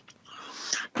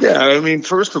 Yeah, I mean,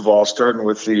 first of all, starting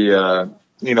with the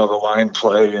the line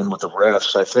play and with the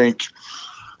refs, I think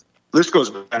this goes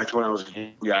back to when I was a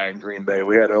young guy in Green Bay.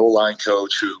 We had an O-line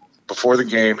coach who, before the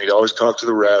game, he'd always talk to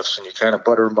the refs, and you kind of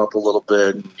butter them up a little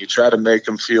bit, and you try to make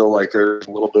them feel like there's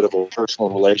a little bit of a personal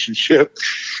relationship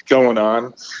going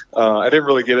on. I didn't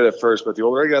really get it at first, but the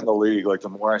older I got in the league, like the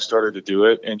more I started to do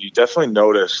it, and you definitely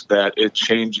notice that it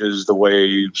changes the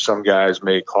way some guys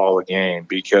may call a game,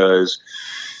 because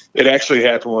it actually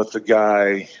happened with the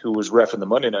guy who was reffing the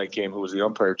Monday night game, who was the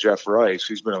umpire, Jeff Rice.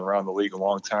 He's been around the league a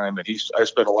long time, and I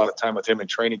spent a lot of time with him in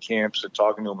training camps and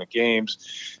talking to him at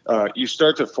games. You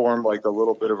start to form like a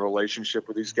little bit of a relationship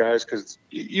with these guys, because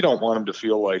you don't want them to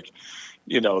feel like,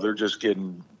 they're just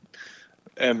getting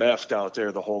MF'd out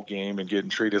there the whole game and getting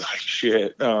treated like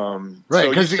shit. Right,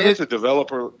 because so it's a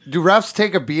developer. Do refs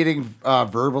take a beating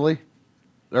verbally?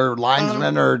 Or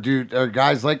linesmen or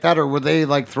guys like that? Or would they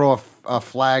like throw a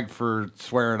flag for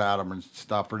swearing at them and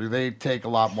stuff? Or do they take a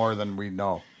lot more than we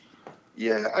know?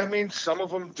 Yeah, I mean, some of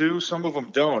them do, some of them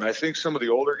don't. I think some of the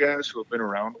older guys who have been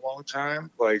around a long time,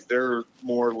 like they're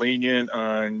more lenient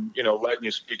on, letting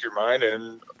you speak your mind.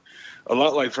 And a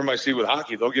lot like from I see with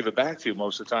hockey, they'll give it back to you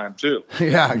most of the time too.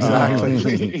 Yeah,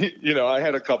 exactly. I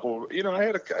had a couple.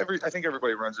 I think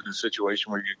everybody runs into a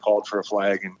situation where you get called for a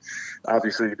flag, and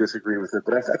obviously you disagree with it.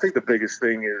 But I think the biggest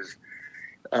thing is,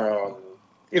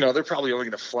 they're probably only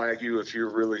going to flag you if you're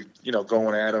really,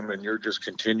 going at them and you're just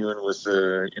continuing with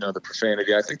the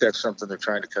profanity. I think that's something they're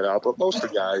trying to cut out. But most of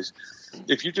the guys,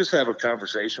 if you just have a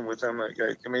conversation with them, I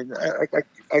can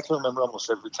remember almost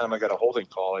every time I got a holding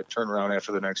call, I'd turn around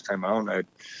after the next time out and I'd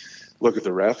look at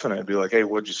the ref and I'd be like, hey,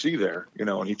 what'd you see there?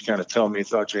 And he'd kind of tell me,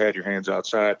 thought you had your hands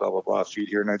outside, blah, blah, blah, feet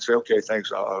here. And I'd say, okay,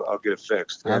 thanks. I'll get it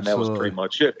fixed. Absolutely. And that was pretty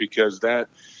much it, because that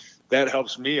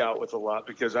helps me out with a lot,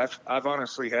 because I've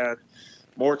honestly had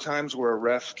more times where a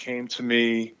ref came to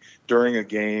me during a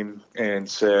game and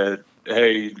said,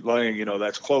 hey, Lang,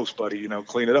 that's close, buddy,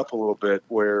 clean it up a little bit,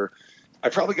 where I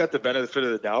probably got the benefit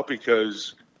of the doubt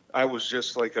because I was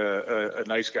just like a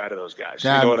nice guy to those guys. You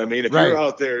know what I mean? If you're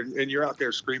out there and you're out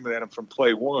there screaming at them from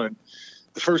play one,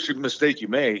 the first mistake you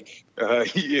make,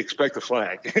 you expect a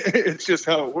flag. It's just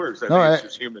how it works. It's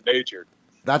just human nature.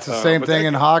 That's the same thing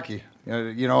in hockey.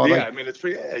 I mean, it's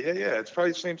pretty, it's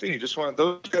probably the same thing. You just want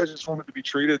those guys just wanted to be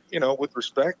treated, with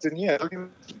respect, and they're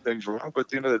doing things wrong. But at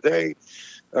the end of the day,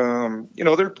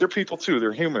 they're people too.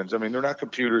 They're humans. I mean, they're not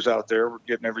computers out there. We're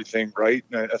getting everything right.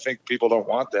 And I think people don't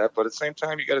want that. But at the same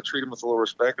time, you got to treat them with a little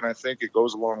respect. And I think it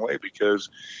goes a long way, because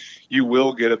you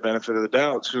will get a benefit of the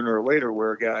doubt sooner or later,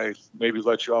 where a guy maybe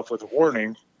lets you off with a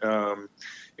warning,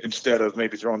 instead of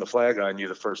maybe throwing the flag on you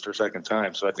the first or second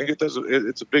time. So I think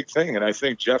it's a big thing. And I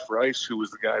think Jeff Rice, who was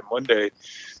the guy Monday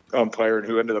umpire and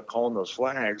who ended up calling those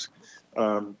flags,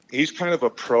 he's kind of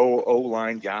a pro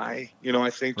O-line guy. I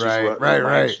think just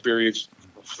my experience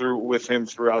with him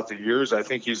throughout the years, I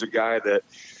think he's a guy that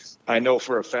I know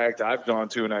for a fact I've gone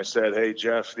to and I said, hey,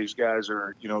 Jeff, these guys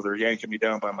are, they're yanking me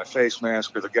down by my face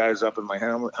mask, or the guy's up in my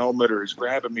helmet, or he's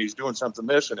grabbing me, he's doing something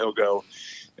and he'll go,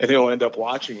 and he'll end up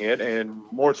watching it. And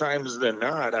more times than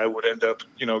not, I would end up,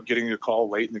 getting a call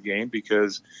late in the game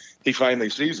because he finally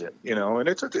sees it, and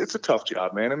it's a tough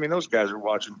job, man. I mean, those guys are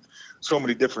watching so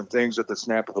many different things at the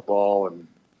snap of the ball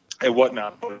and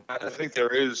whatnot. But I think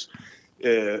there is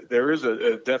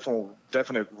a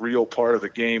definite real part of the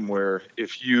game where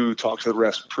if you talk to the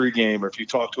refs pregame, or if you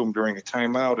talk to them during a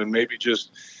timeout and maybe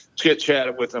just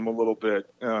chit-chat with them a little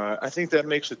bit, I think that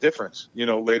makes a difference.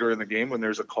 Later in the game when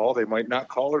there's a call, they might not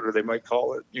call it, or they might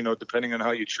call it, depending on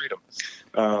how you treat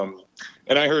them.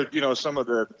 And I heard, some of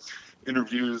the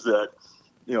interviews that,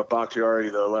 Bakhtiari,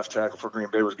 the left tackle for Green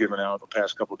Bay, was giving out the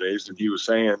past couple of days, and he was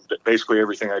saying that basically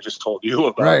everything I just told you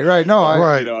about. Right.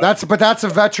 No, that's a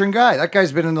veteran guy. That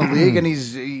guy's been in the league, and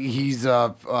he's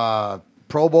a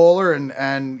Pro Bowler, and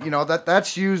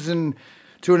that's using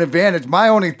to an advantage. My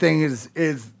only thing is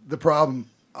the problem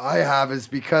I have is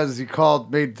because he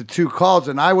made the two calls,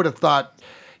 and I would have thought,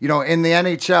 in the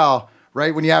NHL,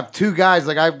 right, when you have two guys,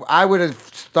 like I would have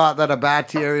thought that a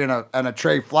Bakhtiari and a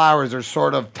Trey Flowers are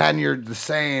sort of tenured the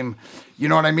same. You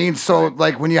know what I mean? So,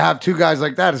 like, when you have two guys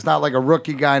like that, it's not like a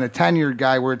rookie guy and a tenured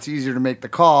guy where it's easier to make the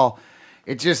call.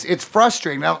 It's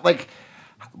frustrating. Now, like,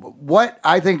 what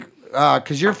I think,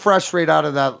 because you're fresh right out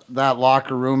of that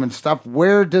locker room and stuff,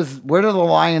 where do the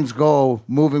Lions go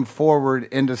moving forward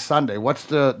into Sunday? What's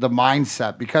the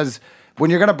mindset? Because when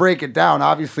you're going to break it down,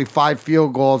 obviously 5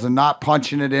 field goals and not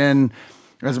punching it in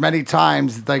as many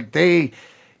times, like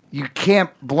you can't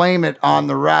blame it on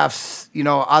the refs,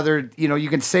 you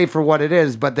can say for what it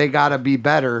is, but they got to be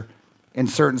better in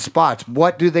certain spots.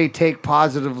 What do they take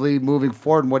positively moving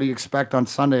forward, and what do you expect on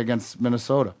Sunday against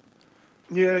Minnesota?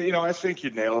 Yeah, I think you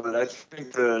nailed it. I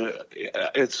think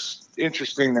it's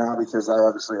interesting now because I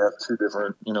obviously have two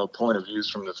different, point of views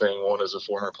from the thing. One as a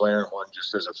former player and one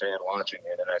just as a fan watching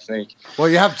it. And I think, well,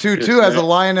 you have two as a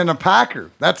Lion and a Packer.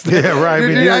 That's the, yeah, right.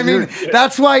 I mean,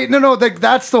 that's why. No,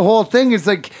 that's the whole thing. Is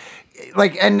like,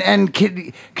 and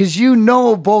because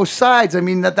both sides. I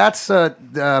mean, that's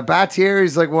Battier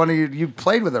is like one of you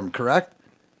played with him, correct?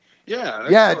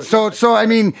 Yeah. So I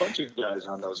mean, a bunch of guys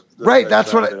on those. Right.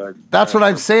 That's what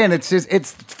I'm saying.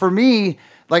 It's for me.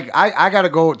 Like I got to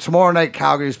go tomorrow night.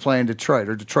 Calgary's playing Detroit,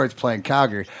 or Detroit's playing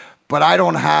Calgary, but I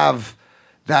don't have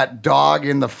that dog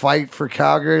in the fight for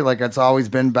Calgary. Like it's always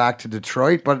been back to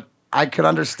Detroit, but I could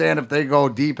understand if they go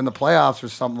deep in the playoffs or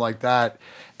something like that.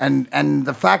 And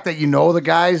the fact that the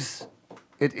guys,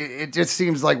 it just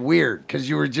seems like weird because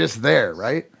you were just there,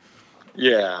 right?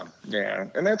 Yeah,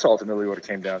 and that's ultimately what it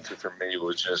came down to for me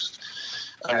was just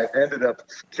I ended up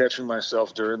catching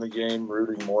myself during the game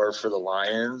rooting more for the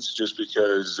Lions just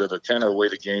because of the kind of the way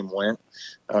the game went,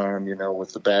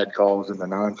 with the bad calls and the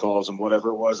non-calls and whatever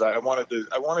it was. I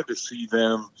wanted to see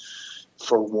them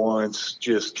for once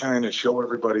just kind of show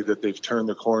everybody that they've turned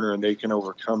the corner and they can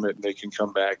overcome it and they can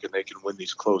come back and they can win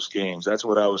these close games. That's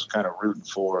what I was kind of rooting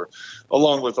for,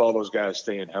 along with all those guys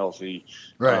staying healthy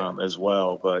as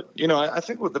well. But, I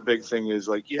think what the big thing is,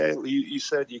 like, you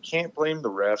said you can't blame the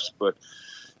refs, but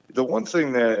the one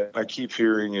thing that I keep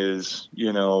hearing is,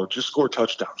 just score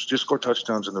touchdowns. Just score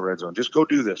touchdowns in the red zone. Just go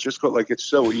do this. Just go. Like, it's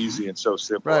so easy and so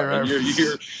simple. Right. I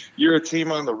mean, you're a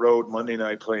team on the road Monday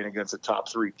night playing against a top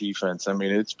 3 defense. I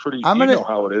mean, it's pretty. Know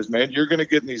how it is, man. You're going to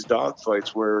get in these dogfights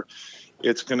where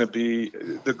it's going to be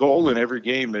the goal in every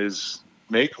game is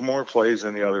make more plays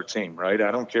than the other team. Right.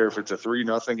 I don't care if it's a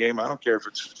 3-0 game. I don't care if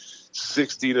it's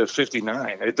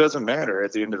 60-59. It doesn't matter.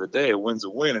 At the end of the day, a win's a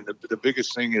win. And the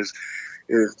biggest thing is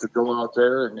to go out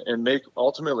there and make,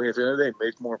 ultimately, at the end of the day,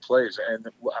 make more plays. And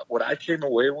what I came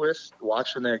away with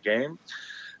watching that game,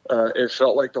 it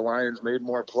felt like the Lions made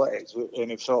more plays.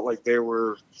 And it felt like there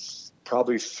were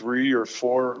probably 3 or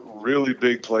 4 really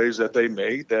big plays that they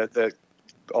made that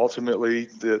ultimately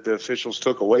the officials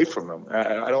took away from them.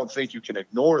 I don't think you can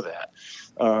ignore that.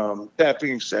 That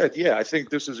being said, I think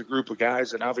this is a group of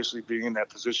guys, and obviously being in that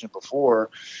position before,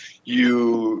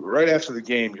 right after the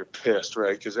game, you're pissed,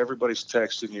 right? Because everybody's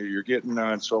texting you, you're getting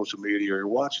on social media, you're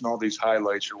watching all these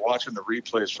highlights, you're watching the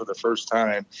replays for the first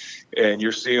time, and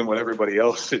you're seeing what everybody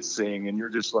else is seeing, and you're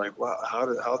just like, wow, how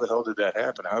the hell did that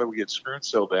happen? How did we get screwed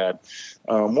so bad?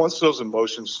 Once those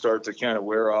emotions start to kind of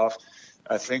wear off,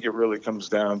 I think it really comes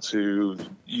down to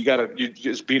you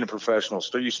just being a professional.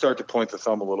 So you start to point the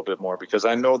thumb a little bit more, because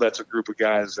I know that's a group of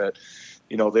guys that,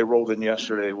 they rolled in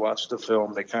yesterday, watched the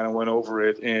film, they kind of went over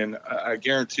it. And I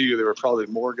guarantee you there were probably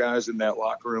more guys in that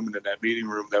locker room and in that meeting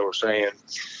room that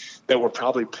were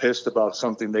probably pissed about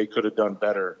something they could have done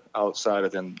better outside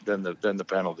of than the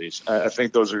penalties. I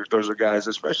think those are guys,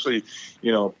 especially,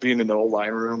 being in the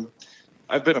O-line room.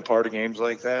 I've been a part of games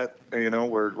like that,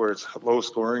 where it's low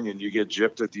scoring and you get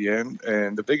gypped at the end.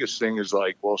 And the biggest thing is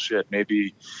like, well, shit,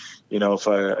 maybe,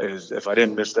 if I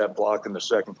didn't miss that block in the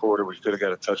second quarter, we could have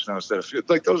got a touchdown instead of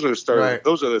like those are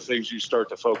those are the things you start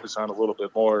to focus on a little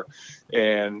bit more.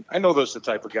 And I know those are the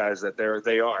type of guys that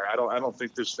they are. I don't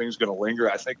think this thing's going to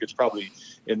linger. I think it's probably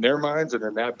in their minds and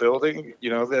in that building,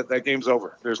 that game's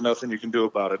over. There's nothing you can do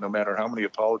about it, no matter how many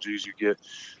apologies you get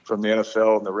from the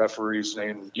NFL and the referees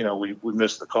saying, we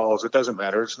missed the calls. It doesn't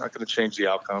matter. It's not going to change the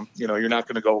outcome. You're not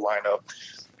going to go line up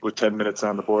with 10 minutes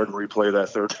on the board and replay that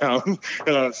third down.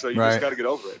 So you just got to get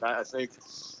over it. I think,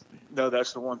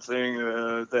 that's the one thing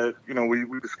that,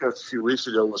 we discussed a few weeks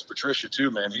ago was Patricia too,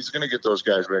 man. He's going to get those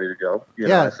guys ready to go.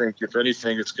 I think if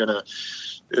anything, it's going to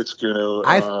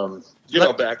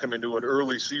back them into an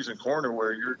early season corner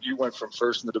where you went from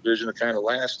first in the division to kind of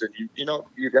last, and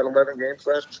you got 11 games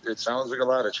left. It sounds like a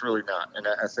lot. It's really not. And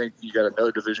I think you got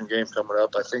another division game coming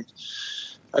up.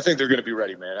 I think they're going to be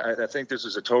ready, man. I think this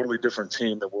is a totally different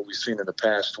team than what we've seen in the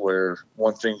past, where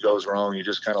one thing goes wrong, you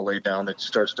just kind of lay down. It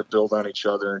starts to build on each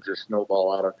other and just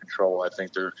snowball out of control. I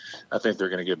think they're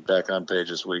going to get back on page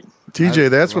this week. TJ,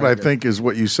 that's what I think is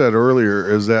what you said earlier,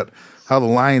 is that how the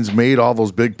Lions made all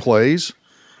those big plays.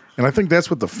 And I think that's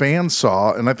what the fans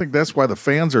saw, and I think that's why the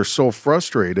fans are so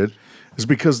frustrated, is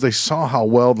because they saw how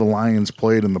well the Lions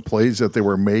played and the plays that they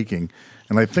were making.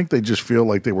 And I think they just feel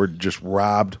like they were just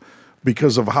robbed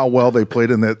because of how well they played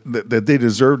and that they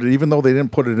deserved it, even though they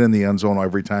didn't put it in the end zone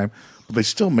every time. But they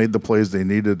still made the plays they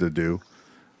needed to do.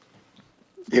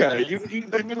 Yeah,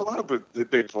 they made a lot of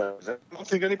big plays. I don't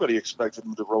think anybody expected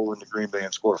them to roll into Green Bay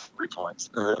and score 3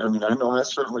 points. I know I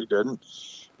certainly didn't.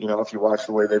 You know, if you watch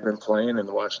the way they've been playing and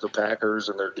watch the Packers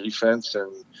and their defense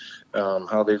and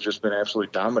how they've just been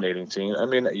absolutely dominating team. I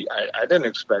mean, I didn't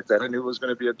expect that. I knew it was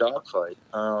going to be a dogfight.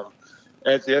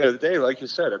 At the end of the day, like you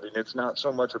said, I mean, it's not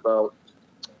so much about,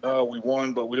 we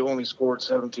won, but we only scored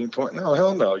 17 points. No,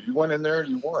 hell no. You went in there,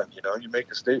 you won. You know, you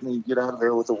make a statement, you get out of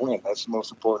there with a win. That's the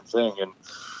most important thing. And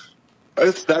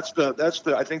I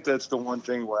think that's the one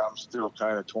thing where I'm still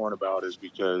kind of torn about is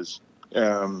because, you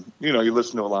know, you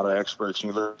listen to a lot of experts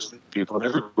and you listen to people and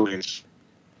everybody's,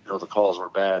 you know, the calls were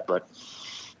bad, but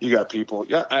you got people.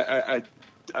 Yeah,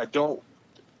 I don't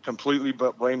completely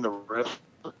but blame the ref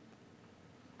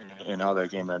in how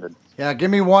that game ended. Yeah,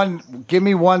 give me one. Are you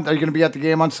going to be at the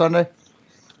game on Sunday?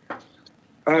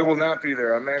 I will not be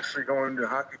there. I'm actually going to a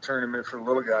hockey tournament for the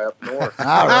little guy up north.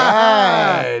 All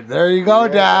right. There you go,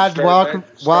 Dad.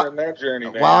 Starting that journey,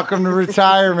 man. Welcome to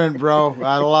retirement, bro.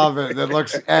 I love it.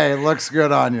 It looks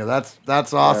good on you.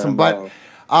 That's awesome. Yeah,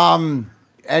 but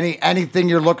anything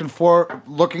you're looking for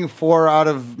out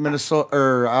of Minnesota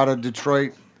or out of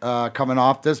Detroit coming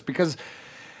off this? Because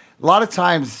a lot of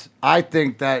times I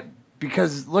think that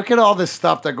because look at all this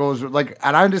stuff that goes like,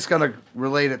 and I'm just going to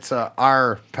relate it to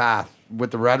our path with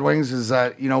the Red Wings is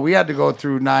that, you know, we had to go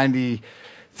through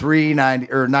 93,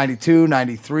 92,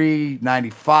 93,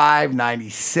 95,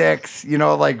 96, you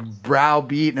know, like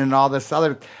browbeaten and all this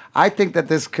other. I think that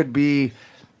this could be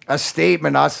a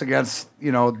statement us against,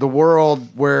 you know, the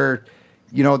world where,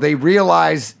 you know, they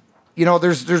realize, you know,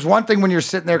 there's one thing when you're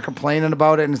sitting there complaining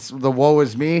about it and it's the woe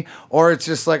is me, or it's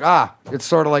just like, it's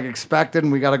sort of like expected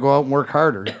and we got to go out and work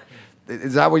harder.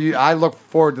 Is that what I look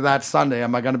forward to that Sunday?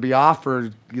 Am I going to be off, or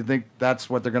do you think that's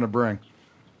what they're going to bring?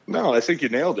 No, I think you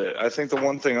nailed it. I think the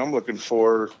one thing I'm looking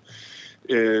for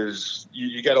is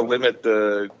you got to limit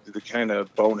the kind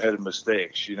of boneheaded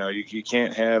mistakes. You know, you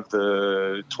can't have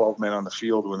the 12 men on the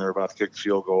field when they're about to kick the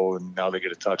field goal and now they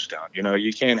get a touchdown. You know,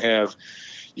 you can't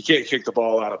kick the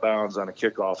ball out of bounds on a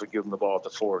kickoff and give them the ball at the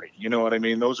 40. You know what I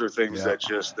mean? Those are things that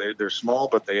just they're small,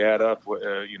 but they add up.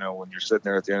 You know, when you're sitting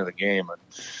there at the end of the game, and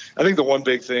I think the one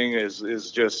big thing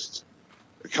is just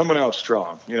coming out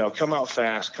strong. You know, come out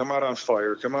fast, come out on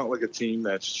fire, come out like a team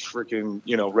that's freaking,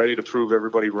 you know, ready to prove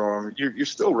everybody wrong. You're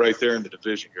still right there in the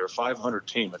division. You're a 500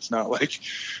 team. It's not like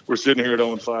we're sitting here at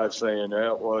 0-5 saying,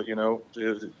 yeah, well, you know,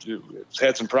 it's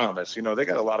had some promise. You know, they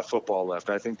got a lot of football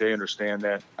left. I think they understand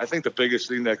that. I think the biggest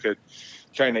thing that could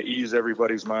kind of ease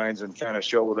everybody's minds and kind of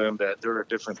show them that they're a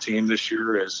different team this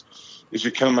year is you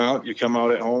come out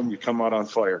at home, you come out on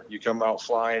fire, you come out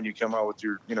flying, you come out with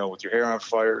your hair on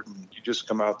fire, and you just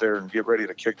come out there and get ready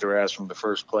to kick their ass from the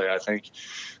first play. I think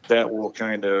that will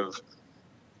kind of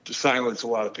silence a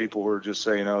lot of people who are just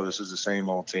saying, oh, this is the same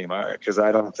old team, because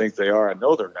I don't think they are. I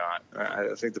know they're not.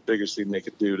 I think the biggest thing they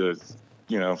could do to,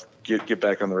 you know, get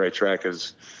back on the right track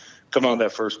is come out in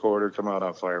that first quarter, come out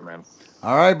on fire, man.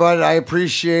 All right, bud. I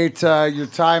appreciate your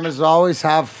time as always.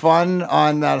 Have fun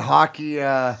on that hockey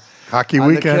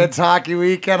weekend. The kids' hockey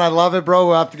weekend. I love it, bro.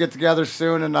 We'll have to get together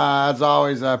soon. And as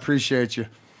always, I appreciate you.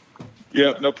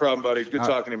 Yeah, no problem, buddy. Good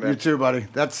talking to you, man. You too, buddy.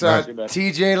 That's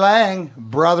TJ Lang,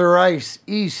 Brother Ice,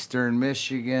 Eastern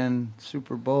Michigan,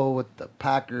 Super Bowl with the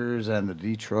Packers and the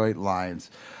Detroit Lions.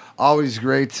 Always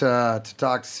great to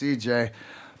talk to CJ.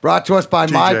 Brought to us by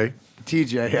TJ,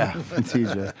 yeah,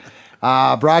 TJ.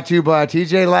 Brought to you by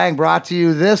TJ Lang. Brought to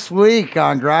you this week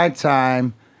on Grind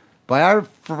Time by our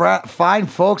fine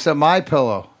folks at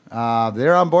MyPillow.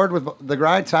 They're on board with the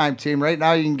Grind Time team. Right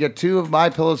now, you can get 2 of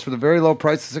MyPillows for the very low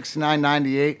price of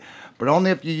 $69.98, but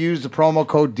only if you use the promo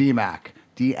code DMAC,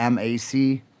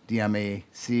 D-M-A-C,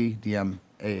 D-M-A-C,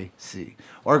 D-M-A-C.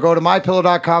 Or go to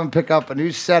MyPillow.com and pick up a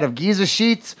new set of Giza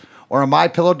sheets or a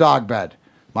MyPillow dog bed.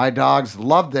 My dogs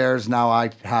love theirs. Now I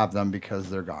have them because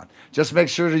they're gone. Just make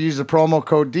sure to use the promo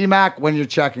code DMAC when you're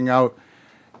checking out.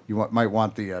 You might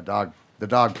want the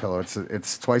dog pillow.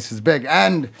 It's twice as big.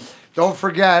 And don't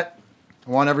forget, I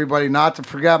want everybody not to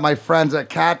forget my friends at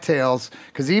Cattails,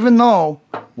 because even though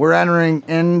we're entering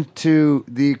into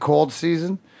the cold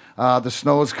season, the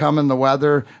snow is coming, the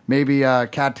weather, maybe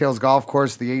Cattails Golf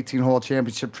Course, the 18-hole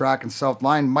championship track in South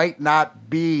Line might not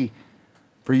be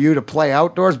for you to play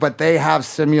outdoors, but they have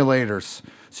simulators.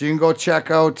 So you can go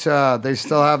check out, they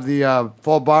still have the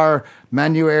full bar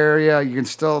menu area. You can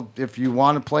still, if you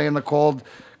want to play in the cold,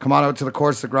 come on out to the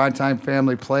course the Grind Time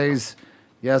family plays.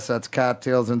 Yes, that's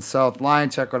Cattails in South Line.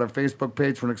 Check out our Facebook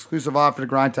page for an exclusive offer to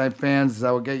Grind Time fans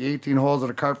that will get you 18 holes at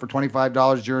a cart for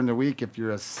 $25 during the week if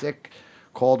you're a sick,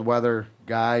 cold weather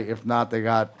guy. If not, they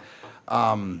got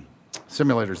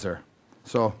simulators there.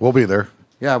 So we'll be there.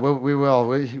 Yeah, we will.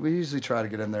 We usually try to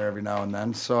get in there every now and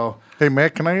then. So hey,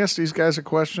 Matt, can I ask these guys a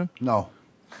question? No.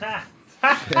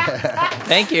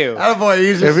 Thank you. Attaboy,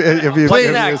 If you, Play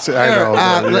if next. it's- I know,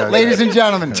 yeah. ladies and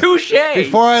gentlemen. Touche.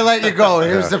 Before I let you go,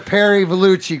 here's the Perry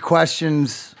Vellucci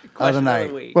questions of the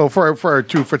night. Well, for our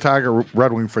two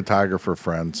Red Wing photographer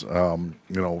friends,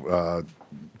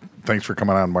 thanks for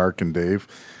coming on, Mark and Dave.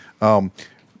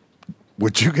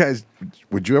 Would you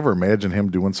ever imagine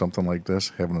him doing something like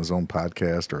this, having his own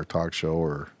podcast or a talk show,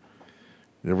 or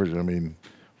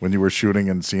when you were shooting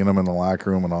and seeing him in the locker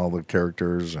room and all the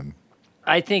characters and.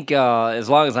 I think as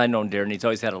long as I've known Darren, he's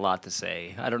always had a lot to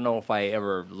say. I don't know if I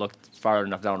ever looked far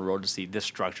enough down the road to see this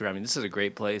structure. I mean, this is a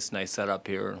great place, nice setup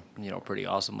here, pretty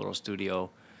awesome little studio.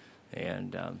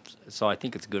 And so I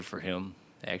think it's good for him,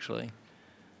 actually.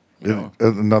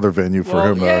 Another venue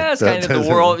for him. Yeah, it's kind of the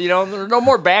world, there's no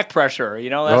more back pressure,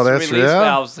 that's the release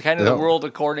valves, kind of the world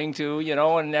according to,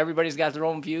 and everybody's got their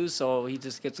own views, so he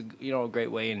just gets, a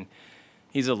great way. And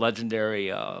he's a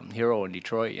legendary hero in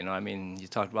Detroit. You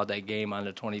talked about that game on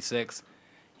the 26th.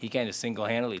 He kind of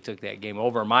single-handedly took that game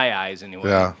over my eyes anyway.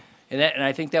 Yeah. And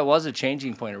I think that was a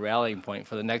changing point, a rallying point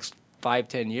for the next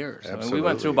 5-10 years. Absolutely. We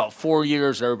went through about 4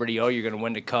 years. Everybody, you're going to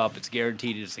win the cup. It's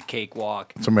guaranteed. It's a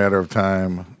cakewalk. It's a matter of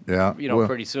time. Yeah.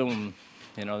 Pretty soon,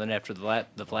 then after the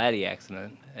Vladdy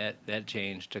accident, that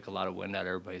change took a lot of wind out of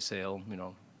everybody's sail.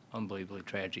 Unbelievably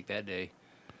tragic that day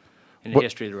in the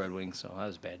history of the Red Wings. So that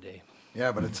was a bad day.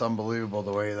 Yeah, but it's unbelievable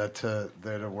the way that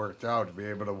it worked out to be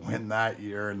able to win that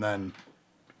year, and then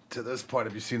to this point,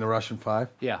 have you seen the Russian Five?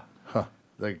 Yeah. Huh.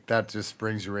 Like that just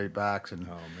brings you right back, and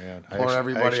man, pour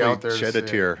everybody out there. Shed a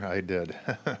tear. I did.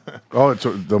 It's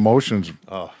the emotions.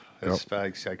 Oh, it's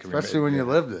especially when you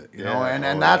lived it, you know.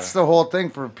 And that's the whole thing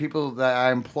for people that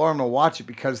I implore them to watch it,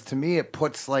 because to me it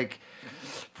puts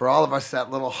for all of us that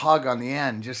little hug on the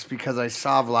end, just because I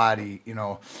saw Vladdy,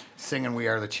 singing "We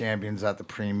Are the Champions" at the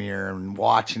premiere and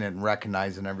watching it and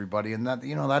recognizing everybody, and that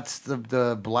that's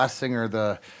the blessing or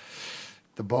the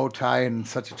bow tie in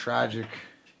such a tragic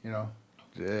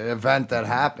event that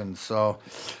happened. So,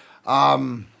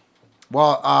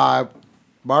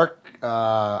 Mark,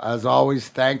 as always,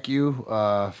 thank you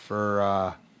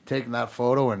for taking that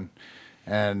photo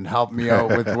and help me out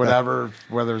with whatever,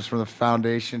 whether it's from the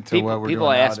foundation to what we're doing.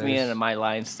 People ask me nowadays. in my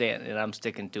line stand, and I'm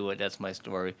sticking to it. That's my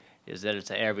story. Is that it's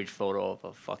an average photo of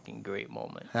a fucking great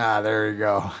moment. There you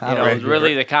go.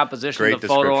 Really the composition of the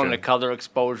photo description. and the color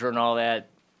exposure and all that.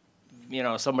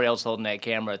 Somebody else holding that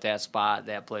camera at that spot,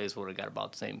 that place would have got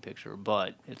about the same picture.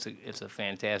 But it's a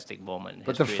fantastic moment. In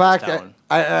But the history of fact this that town.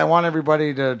 I want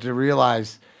everybody to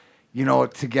realize,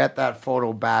 to get that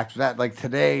photo back, that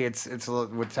today it's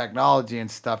with technology and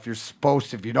stuff, you're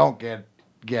supposed to, if you don't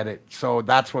get it. So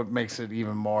that's what makes it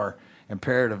even more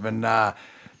imperative. And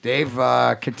Dave,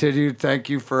 continue. Thank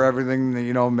you for everything,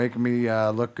 making me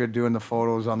look good doing the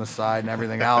photos on the side and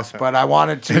everything else. But I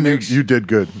wanted to make sure. You did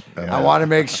good. I want to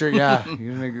make sure, you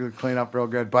make it clean up real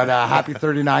good. But happy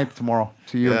 39th tomorrow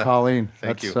to you and Colleen.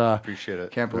 Thank you. Appreciate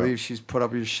it. Can't believe she's put up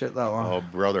with your shit that long. Oh,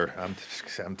 brother, I'm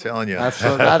telling you. Hey, I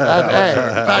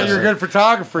thought you were a good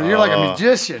photographer. You're like a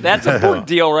magician. That's a big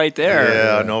deal right there.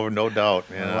 Yeah, no doubt.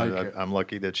 I'm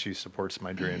lucky that she supports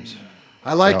my dreams.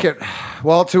 I like it.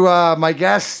 Well, to my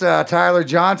guest, Tyler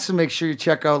Johnson, make sure you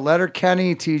check out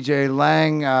Letterkenny, TJ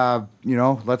Lang,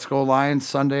 Let's Go Lions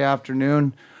Sunday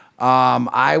afternoon.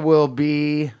 I will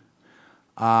be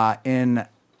in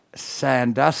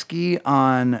Sandusky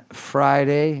on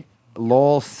Friday.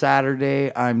 Lowell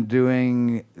Saturday. I'm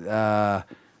doing Lions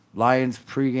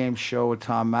pregame show with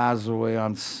Tom Mazaway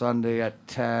on Sunday at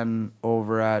 10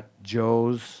 over at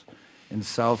Joe's in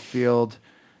Southfield.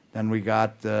 Then we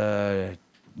got the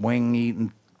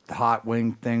hot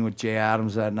wing thing with Jay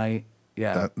Adams that night.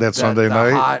 Yeah, that Sunday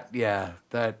night.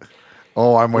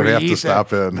 Oh, I might have to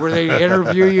stop in. Where they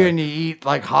interview you and you eat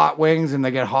hot wings and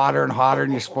they get hotter and hotter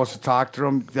and you're supposed to talk to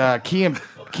them. Key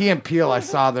and Peele, I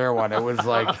saw their one. It was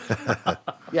I'm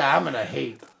gonna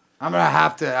hate. I'm gonna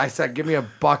have to. I said, give me a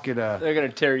bucket of. They're gonna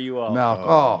tear you up. Milk.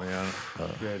 Oh man,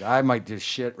 good. I might just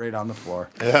shit right on the floor.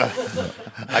 Yeah,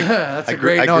 that's a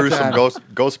great note. I grew some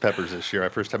ghost peppers this year.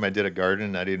 First time I did a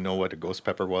garden, I didn't know what a ghost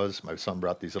pepper was. My son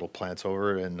brought these little plants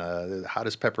over, and the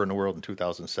hottest pepper in the world in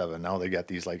 2007. Now they got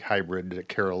these hybrid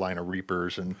Carolina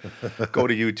Reapers, and go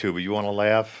to YouTube. You want to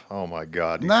laugh? Oh my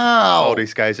God! No,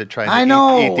 these guys are trying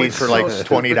to eat these for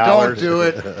 $20. Don't do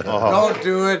it. Don't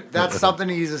do it. That's something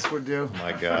Jesus would do. Oh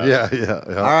my God. Yeah.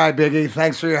 All right, Biggie.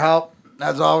 Thanks for your help.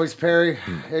 As always, Perry,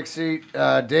 Hixie,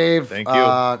 Dave. Thank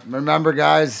you. Remember,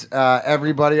 guys,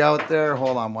 everybody out there,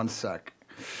 hold on one sec.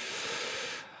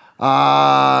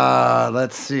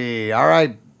 Let's see. All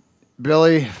right.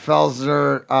 Billy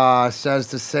Felsner says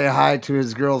to say hi to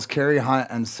his girls, Carrie Hunt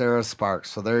and Sarah Sparks.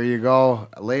 So there you go.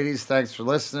 Ladies, thanks for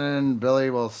listening. Billy,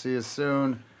 we'll see you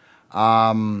soon.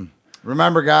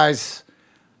 Remember, guys,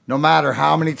 no matter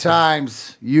how many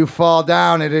times you fall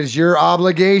down, it is your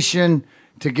obligation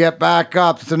to get back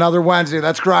up. It's another Wednesday.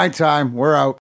 That's grind time. We're out.